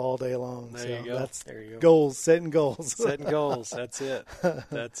doodle all day long. There you go. That's there you go. Goals, setting goals. Setting goals. That's it.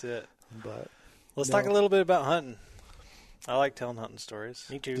 That's it. But let's talk a little bit about hunting. I like telling hunting stories.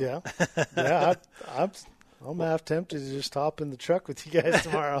 Me too. Yeah. I'm half tempted to just hop in the truck with you guys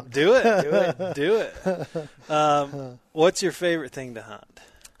tomorrow. Do it. What's your favorite thing to hunt?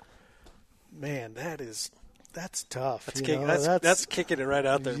 Man, that's tough. That's kicking it right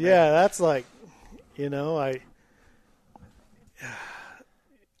out there. Yeah, man. that's like,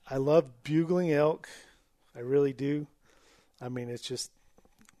 I love bugling elk. I really do. I mean, it's just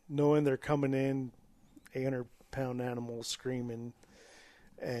knowing they're coming in, 800-pound animals screaming,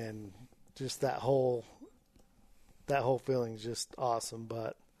 and just that whole feeling is just awesome.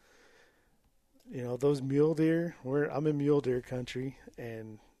 But those mule deer, I'm in mule deer country,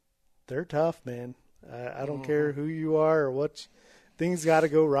 and they're tough, man. I don't care who you are or what. Things got to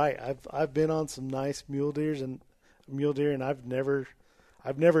go right. I've been on some nice mule deer, and I've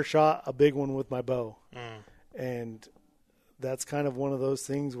never shot a big one with my bow, and that's kind of one of those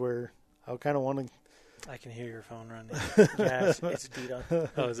things where I kind of want to. I can hear your phone running. Yeah, it's Didon.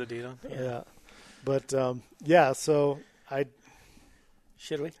 Oh, is it Didon? Yeah. But so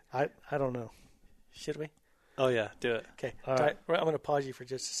should we? I don't know. Should we? Oh yeah, do it. Okay. All right. I'm going to pause you for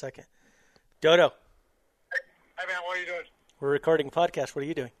just a second. Dodo. Hi, man. What are you doing? We're recording a podcast. What are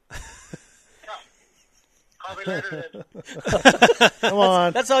you doing? Call me later then. Come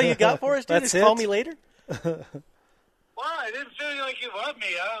on. That's all you got for us, dude? That's Just call it? me later? Well, I didn't feel like you loved me.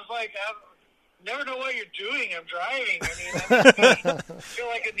 I was like, I never know what you're doing. I'm driving. I feel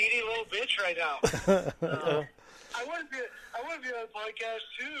like a needy little bitch right now. I want to be on a podcast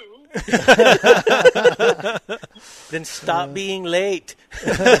too. Then stop being late.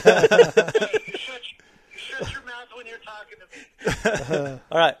 You shut your mouth when you're talking to me.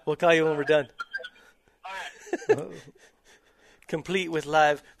 All right. We'll call you when we're done. All right. Complete with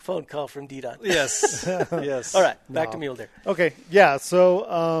live phone call from Didon. Yes. Yes. All right. Back to mule deer. Okay. Yeah.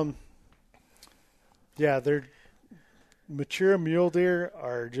 So, they're mature mule deer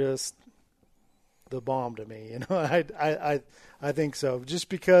are just the bomb to me. I think so. Just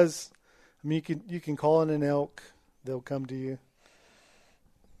because, you can call in an elk, they'll come to you.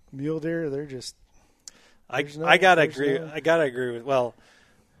 Mule deer, they're just. I gotta agree. I gotta agree with. Well,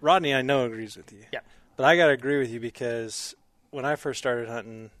 Rodney, I know agrees with you. Yeah. But I gotta agree with you because when I first started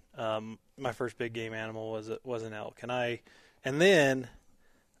hunting, my first big game animal was an elk, and then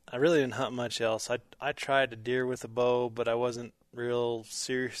I really didn't hunt much else. I tried a deer with a bow, but I wasn't real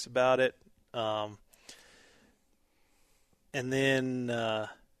serious about it. And then I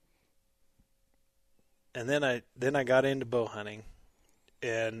got into bow hunting,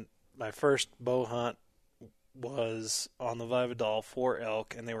 and my first bow hunt was on the Vividal 4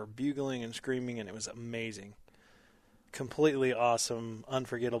 elk, and they were bugling and screaming, and it was amazing. Completely awesome,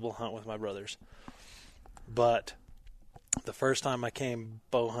 unforgettable hunt with my brothers. But the first time I came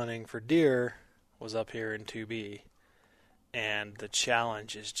bow hunting for deer was up here in 2B, and the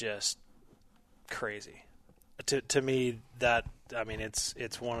challenge is just crazy. To me,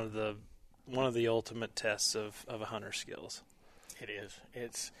 it's one of the ultimate tests of a hunter's skills. It is.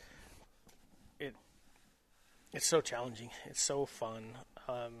 It's so challenging. It's so fun.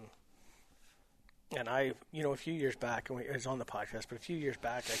 And a few years back, and it was on the podcast, but a few years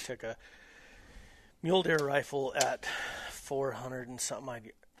back, I took a mule deer rifle at 400 and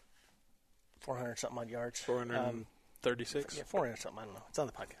something odd yards. 436? Yeah, 400 something. I don't know. It's on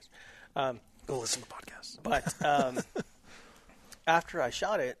the podcast. Go listen to the podcast. But after I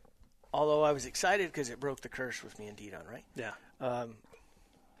shot it, although I was excited because it broke the curse with me and Didon, right? Yeah.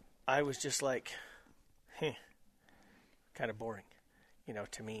 I was just like, kind of boring,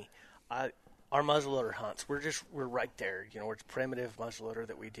 to me. Our muzzleloader hunts, we're right there. It's primitive muzzleloader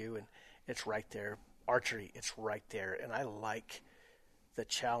that we do, and it's right there. Archery, it's right there. And I like the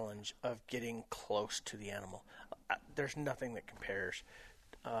challenge of getting close to the animal. There's nothing that compares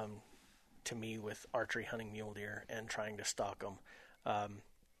to me with archery hunting mule deer and trying to stalk them.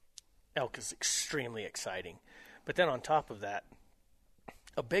 Elk is extremely exciting. But then on top of that,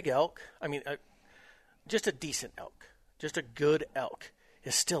 a big elk, just a decent elk, just a good elk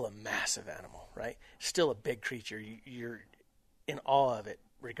is still a massive animal, right? Still a big creature. You're in awe of it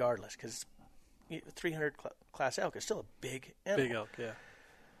regardless, because 300 class elk is still a big animal. Big elk, yeah.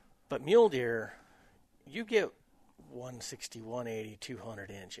 But mule deer, you get 160, 180,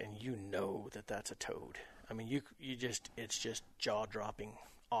 200 inch, and you know that that's a toad. It's just jaw-dropping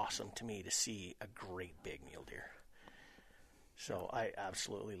awesome to me to see a great big mule deer. So I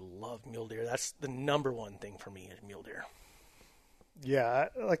absolutely love mule deer. That's the number one thing for me is mule deer. Yeah,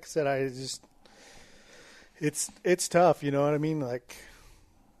 like I said, it's tough, you know what I mean?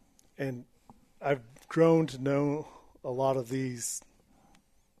 And I've grown to know a lot of these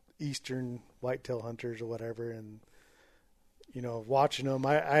eastern whitetail hunters or whatever, and watching them,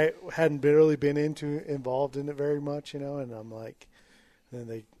 I hadn't really been involved in it very much, and I'm like, and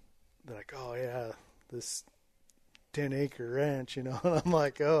then they're like, oh yeah, this 10-acre ranch, and I'm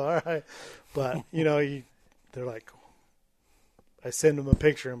like, oh, all right, but they're like, I send them a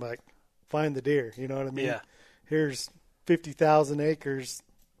picture, I'm like, find the deer, you know what I mean? Yeah. Here's 50,000 acres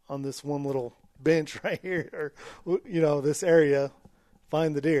on this one little bench right here, or this area.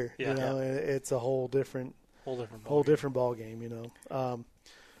 Find the deer. Yeah. It's a whole different ball game.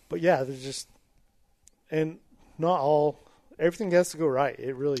 But yeah, there's just, and not all. Everything has to go right.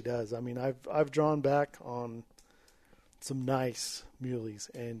 It really does. I've drawn back on some nice muleys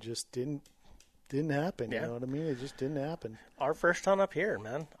and just didn't happen. Yeah. You know what I mean? It just didn't happen. Our first hunt up here,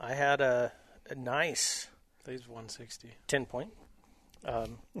 man, I had a nice. He's 160. 10-point.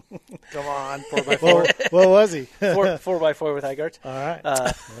 Come on, 4x4. What was he? 4x4 with high guards. All right.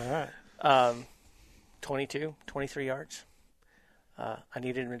 All right. 22, 23 yards. I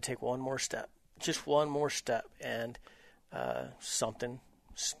needed him to take one more step, just one more step, and something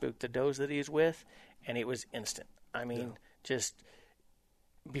spooked the does that he's with, and it was instant. Just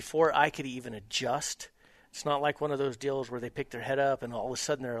before I could even adjust. It's not like one of those deals where they pick their head up and all of a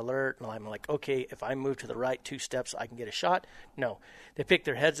sudden they're alert, and I'm like, okay, if I move to the right 2 steps, I can get a shot. No. They picked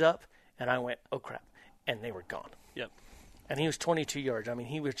their heads up, and I went, oh, crap, and they were gone. Yep. And he was 22 yards.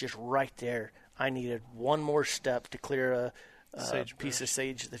 He was just right there. I needed one more step to clear a piece of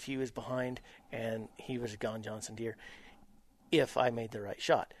sage that he was behind, and he was a Gone Johnson deer if I made the right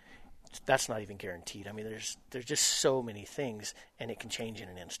shot. That's not even guaranteed. There's just so many things, and it can change in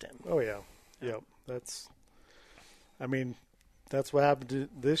an instant. Oh, yeah. Yep. That's what happened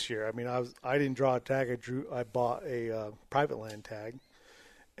this year. I didn't draw a tag. I bought a private land tag,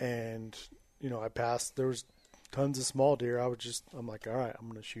 and I passed. There was tons of small deer. I'm like, all right, I'm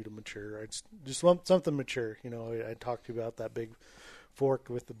going to shoot a mature. I just want something mature. I talked to you about that big fork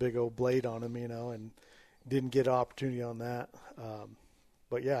with the big old blade on him, and didn't get an opportunity on that.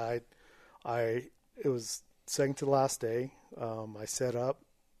 But yeah, it was second to the last day. I set up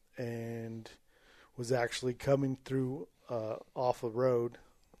and was actually coming through off a road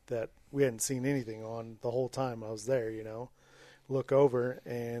that we hadn't seen anything on the whole time I was there, Look over,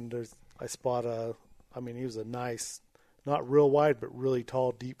 and I spot he was a nice, not real wide, but really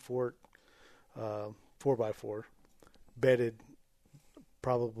tall, deep fork 4x4, bedded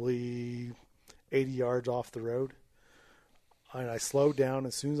probably 80 yards off the road. And I slowed down.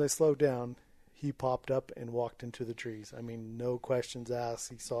 As soon as I slowed down, he popped up and walked into the trees. No questions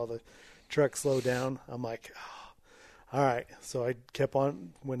asked. He saw the truck slow down. I'm like, oh, all right. So I kept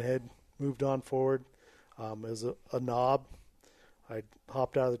on, went ahead, moved on forward. It was a knob. I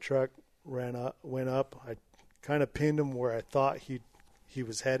hopped out of the truck, went up. I kind of pinned him where I thought he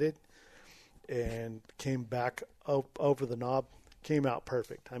was headed, and came back over the knob. Came out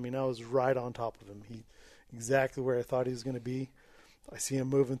perfect. I was right on top of him. He exactly where I thought he was going to be. I see him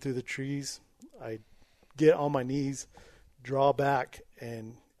moving through the trees. I get on my knees, draw back,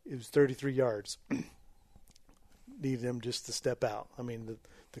 and it was 33 yards. Needed him just to step out.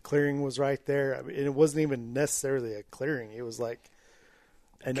 The The clearing was right there. I mean, it wasn't even necessarily a clearing. It was like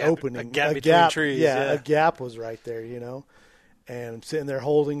an gap, opening. a gap between trees. Yeah, a gap was right there, And I'm sitting there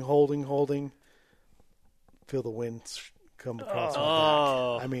holding. Feel the wind come across my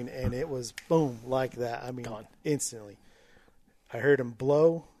back. I mean, and it was boom like that. I mean, Gone. Instantly. I heard him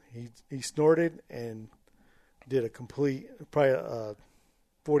blow. He snorted and did a complete, probably a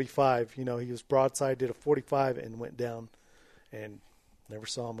 45. He was broadside, did a 45 and went down, and never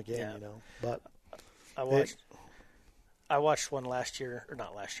saw him again. Yeah. But I watched one last year, or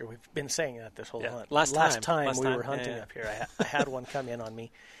not last year. We've been saying that this whole hunt. Last time we were hunting up here, I had one come in on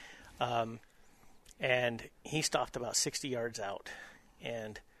me, and he stopped about 60 yards out,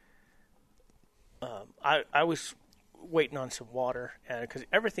 and I was waiting on some water, and because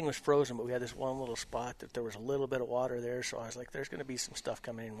everything was frozen, but we had this one little spot that there was a little bit of water there, so I was like, "There's going to be some stuff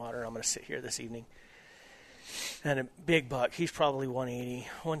coming in water. I'm going to sit here this evening." And a big buck, he's probably 180,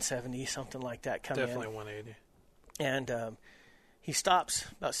 170, something like that, coming in. Definitely 180. And he stops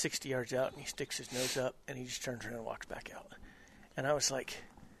about 60 yards out, and he sticks his nose up, and he just turns around and walks back out. And I was like,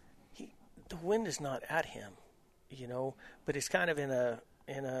 the wind is not at him, but it's kind of in a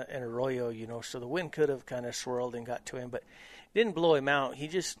arroyo, so the wind could have kind of swirled and got to him, but it didn't blow him out. He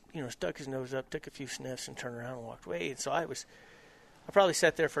just, stuck his nose up, took a few sniffs, and turned around and walked away. And so I probably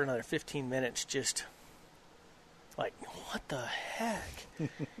sat there for another 15 minutes just like, what the heck? And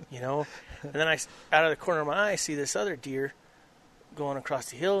then out of the corner of my eye, I see this other deer going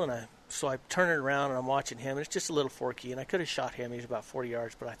across the hill, and so I turn it around, and I'm watching him, and it's just a little forky, and I could have shot him. He's about 40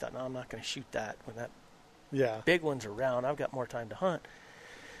 yards, but I thought, no, I'm not going to shoot that when that big one's around. I've got more time to hunt.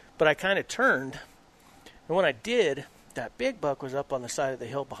 But I kind of turned, and when I did, that big buck was up on the side of the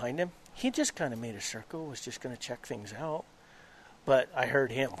hill behind him. He just kind of made a circle, was just going to check things out. But I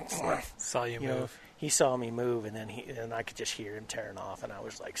heard him. Saw you move. He saw me move, and then I could just hear him tearing off, and I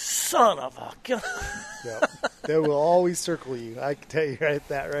was like, "Son of a gun!" Yeah, they will always circle you. I can tell you right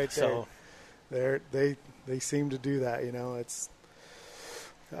there. So, they seem to do that. It's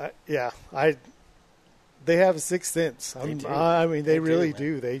they have a sixth sense. They really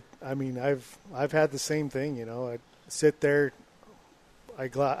do. I've had the same thing. I sit there. I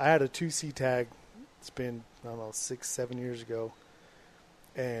had a 2C tag. It's been 6-7 years ago.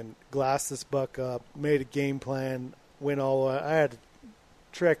 And glassed this buck up, made a game plan, went all the way. I had to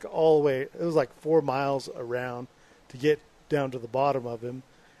trek all the way. It was like 4 miles around to get down to the bottom of him.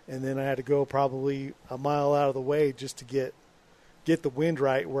 And then I had to go probably a mile out of the way just to get the wind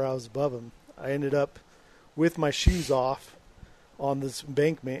right where I was above him. I ended up with my shoes off on this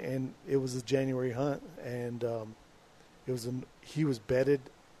embankment, and it was a January hunt. And he was bedded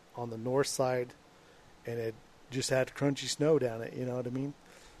on the north side, and it just had crunchy snow down it, you know what I mean?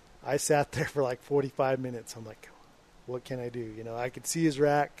 I sat there for like 45 minutes. I'm like, what can I do? I could see his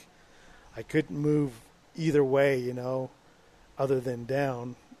rack. I couldn't move either way, other than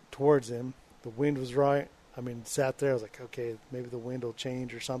down towards him. The wind was right. Sat there. I was like, okay, maybe the wind will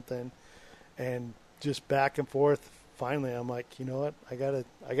change or something. And just back and forth. Finally, I'm like, you know what? I gotta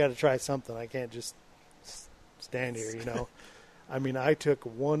try something. I can't just stand here, I took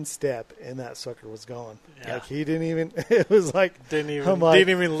one step and that sucker was gone. Yeah. Like he didn't even. It was like didn't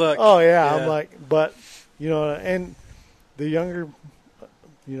even look. Oh yeah, I'm like, but and the younger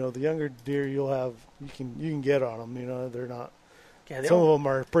deer you'll have, you can get on them. They're not. Yeah, some of them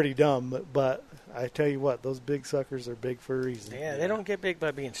are pretty dumb, but I tell you what, those big suckers are big for a reason. Yeah, they don't get big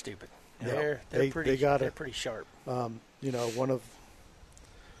by being stupid. Yeah. They're pretty sharp. One of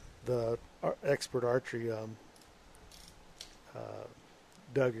the expert archery.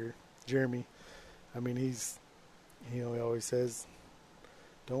 Duggar, Jeremy. He always says,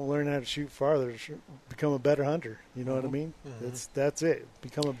 don't learn how to shoot farther, become a better hunter. You know what I mean? Mm-hmm. That's it.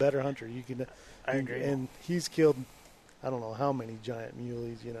 Become a better hunter. You can. I agree. And he's killed, I don't know how many giant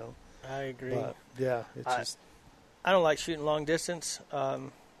muleys. I agree. But yeah, it's I don't like shooting long distance. A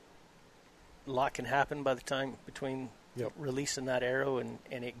lot can happen by the time between releasing that arrow and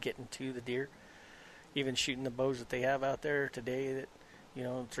it getting to the deer. Even shooting the bows that they have out there today that,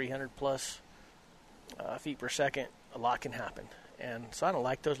 300 plus feet per second, a lot can happen. And so I don't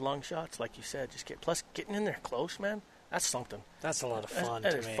like those long shots, like you said. Plus getting in there close, man, that's something. That's a lot of fun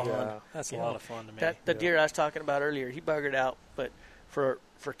that to is me. Fun. Yeah. That's a lot of fun to me. The deer I was talking about earlier, he buggered out, but for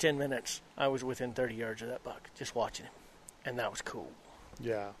 10 minutes, I was within 30 yards of that buck, just watching him. And that was cool.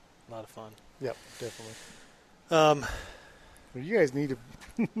 Yeah. A lot of fun. Yep, definitely. Well, you guys need to.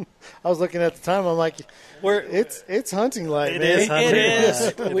 I was looking at the time. I'm like, it's hunting light, man. It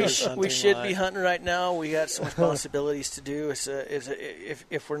is. Hunting We should light. be hunting right now. We got some responsibilities to do.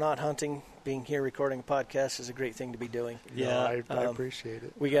 If we're not hunting, being here recording a podcast is a great thing to be doing. No, Yeah. I appreciate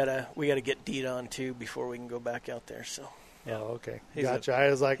it. We gotta get Deet on too before we can go back out there. So Yeah. Oh, okay. He's Gotcha. I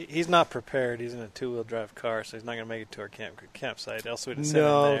was like, He's not prepared. He's in a 2-wheel drive car, so he's not going to make it to our campsite. Else we'd have sent him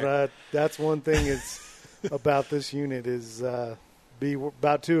no, there. that's one thing is about this unit is be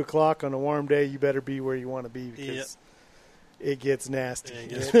about 2:00 on a warm day. You better be where you want to be because it gets nasty. Yeah, it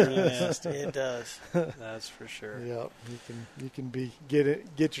gets pretty nasty. it does. That's for sure. Yep, you can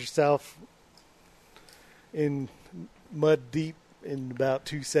get yourself in mud deep in about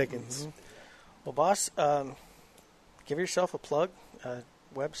 2 seconds. Mm-hmm. Well, boss, give yourself a plug,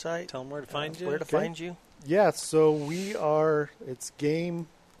 website. Tell them where to find you. Where to find you. Yeah, so we are. It's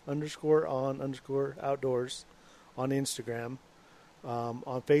game_on_outdoors on Instagram.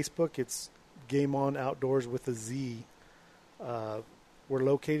 On Facebook, it's Game On Outdoors with a Z. We're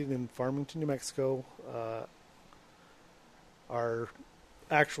located in Farmington, New Mexico. Our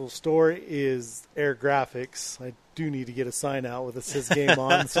actual store is Air Graphics. I do need to get a sign out with it says Game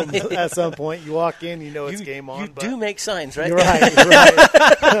On. So at some point, you walk in, you know it's Game On. You do make signs, right? You're right.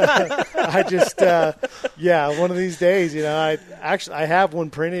 I just, one of these days, I have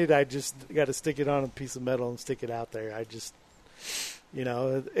one printed. I just got to stick it on a piece of metal and stick it out there. I just,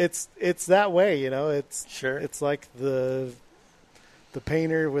 it's that way. It's Sure. It's like the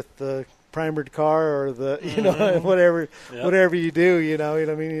painter with the primered car or the whatever Yep. whatever you do. You know what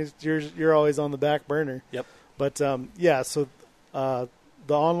I mean? You're always on the back burner. Yep. But so the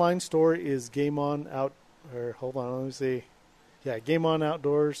online store is Game On Out. Or hold on, let me see. Yeah,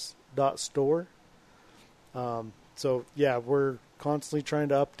 GameOnOutdoors.store. So yeah, we're constantly trying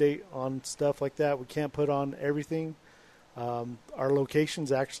to update on stuff like that. We can't put on everything. Our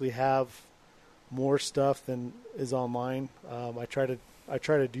locations actually have more stuff than is online. I try to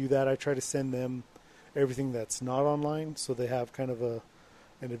do that. I try to send them everything that's not online, so they have kind of an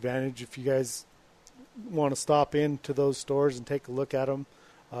advantage. If you guys want to stop into those stores and take a look at them,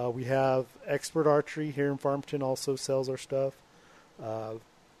 we have Expert Archery here in Farmington also sells our stuff.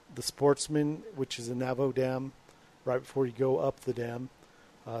 The Sportsman, which is in Navajo Dam, right before you go up the dam,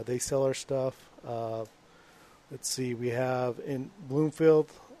 they sell our stuff. Let's see, we have in Bloomfield.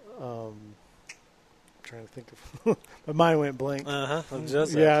 Trying to think of my mind went blank.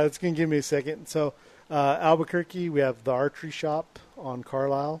 Yeah, it's gonna give me a second. So Albuquerque, we have the Archery Shop on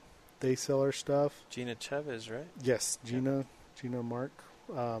Carlisle. They sell our stuff. Gina Chavez, right? Yes, Gina Mark.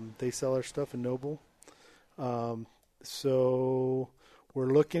 They sell our stuff in Noble. So we're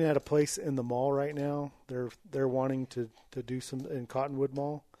looking at a place in the mall right now. They're wanting to do some in Cottonwood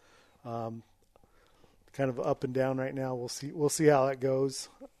Mall. Kind of up and down right now. We'll see how that goes.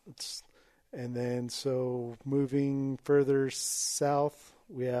 And then so moving further south,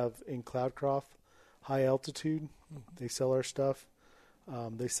 we have in Cloudcroft, High Altitude. They sell our stuff.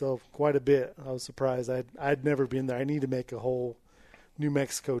 They sell quite a bit. I was surprised. I'd never been there. I need to make a whole New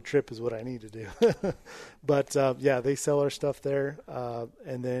Mexico trip is what I need to do. But, they sell our stuff there.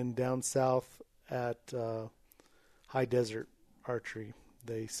 And then down south at High Desert Archery,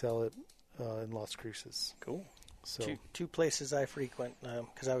 they sell it in Las Cruces. Cool. So Two places I frequent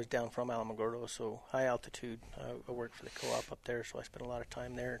because I was down from Alamogordo, so High Altitude. I worked for the co-op up there, so I spent a lot of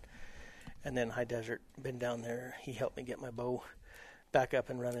time there. And then High Desert, been down there. He helped me get my bow back up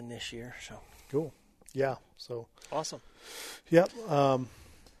and running this year. So cool. Yeah. So Awesome. yep.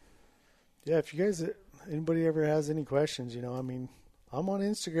 If you guys, anybody ever has any questions, I'm on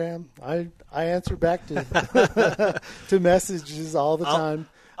Instagram. I answer back to to messages all the time.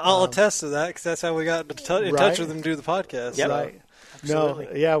 I'll attest to that because that's how we got in touch with him to do the podcast. Yep. So. Right. Absolutely.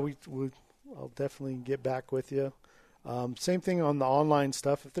 No, yeah, I'll definitely get back with you. Same thing on the online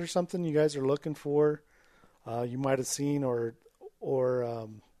stuff. If there's something you guys are looking for, you might have seen or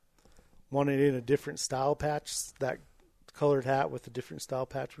wanted in a different style patch, that colored hat with a different style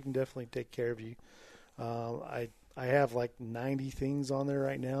patch, we can definitely take care of you. I have like 90 things on there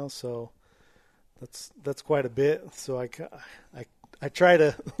right now, so that's quite a bit. So I try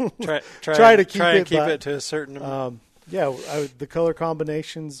to try to keep it to a certain amount. The color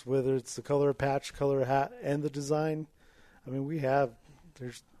combinations, whether it's the color of patch, color of hat, and the design.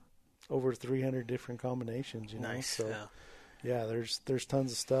 There's over 300 different combinations. Nice. So there's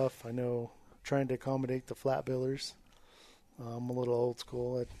tons of stuff. I know trying to accommodate the flat billers. I'm a little old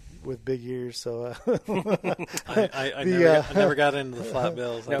school with big ears, so I never got into the flat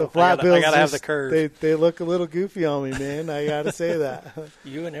bills. the flat bills. I gotta have the curve. They look a little goofy on me, man. I gotta say that.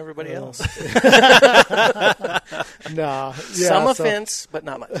 You and everybody else. Nah, Some offense, but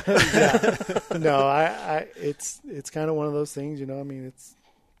not much. No, it's kind of one of those things, you know. I mean, it's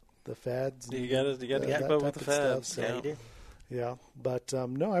the fads. You gotta keep up with the fads. Stuff, so. Yeah, you do. Yeah, but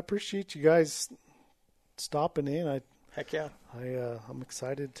no, I appreciate you guys stopping in. Heck yeah. I'm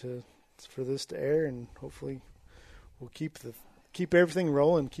excited for this to air, and hopefully we'll keep everything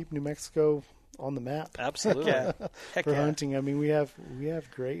rolling, keep New Mexico on the map. Absolutely. Heck For yeah. hunting. I mean, we have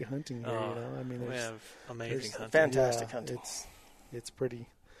great hunting here. You know, I mean, we have amazing hunting. Fantastic hunting. It's pretty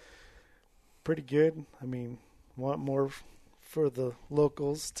good. I mean, want more for the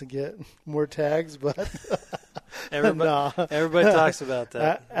locals to get more tags, but Everybody talks about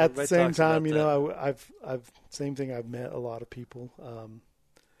that. At the same time, you know, I've same thing. I've met a lot of people.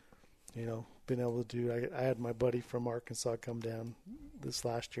 You know, been able to do. I had my buddy from Arkansas come down this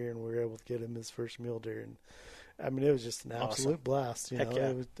last year, and we were able to get him his first mule deer. And I mean, it was just an absolute blast. You know,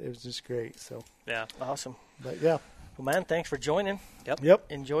 yeah. it was just great. So Yeah. Awesome. but yeah. Well, man, thanks for joining. Yep.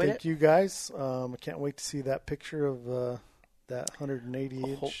 Enjoyed Thank it. you guys. I can't wait to see that picture of that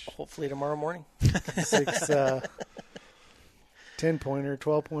 180-inch Hopefully tomorrow morning. 6 10-pointer,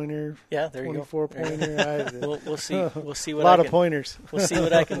 12-pointer, Yeah, there you go. 24-pointer. We'll see. We'll see what A lot I of can, pointers. We'll see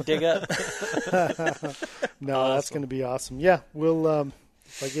what I can dig up. No, that's going to be awesome. Yeah, we'll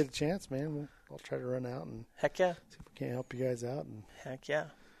if I get a chance, man, I'll try to run out and Heck yeah. see if we can't help you guys out. And Heck yeah.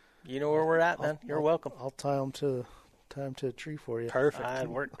 You know where we're at, man. You're welcome. I'll tie them to a tree for you. Perfect. That'd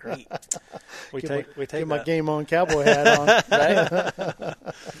work great. We Get take my that. game on cowboy hat on. Right?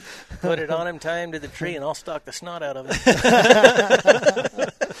 Put it on him, tie him to the tree, and I'll stalk the snot out of it.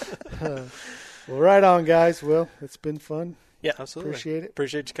 Well, right on, guys. Well, it's been fun. Yeah. Absolutely. Appreciate it.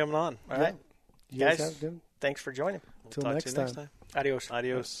 Appreciate you coming on. All right. You guys Guys. have a good one. Thanks for joining. Till Talk next to you time. Adios.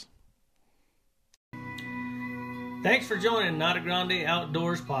 Adios. Thanks for joining Nata Grande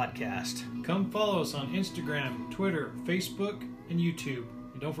Outdoors Podcast. Come follow us on Instagram, Twitter, Facebook, and YouTube.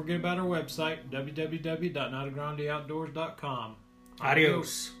 And don't forget about our website, www.natagrandeoutdoors.com.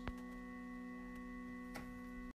 Adios.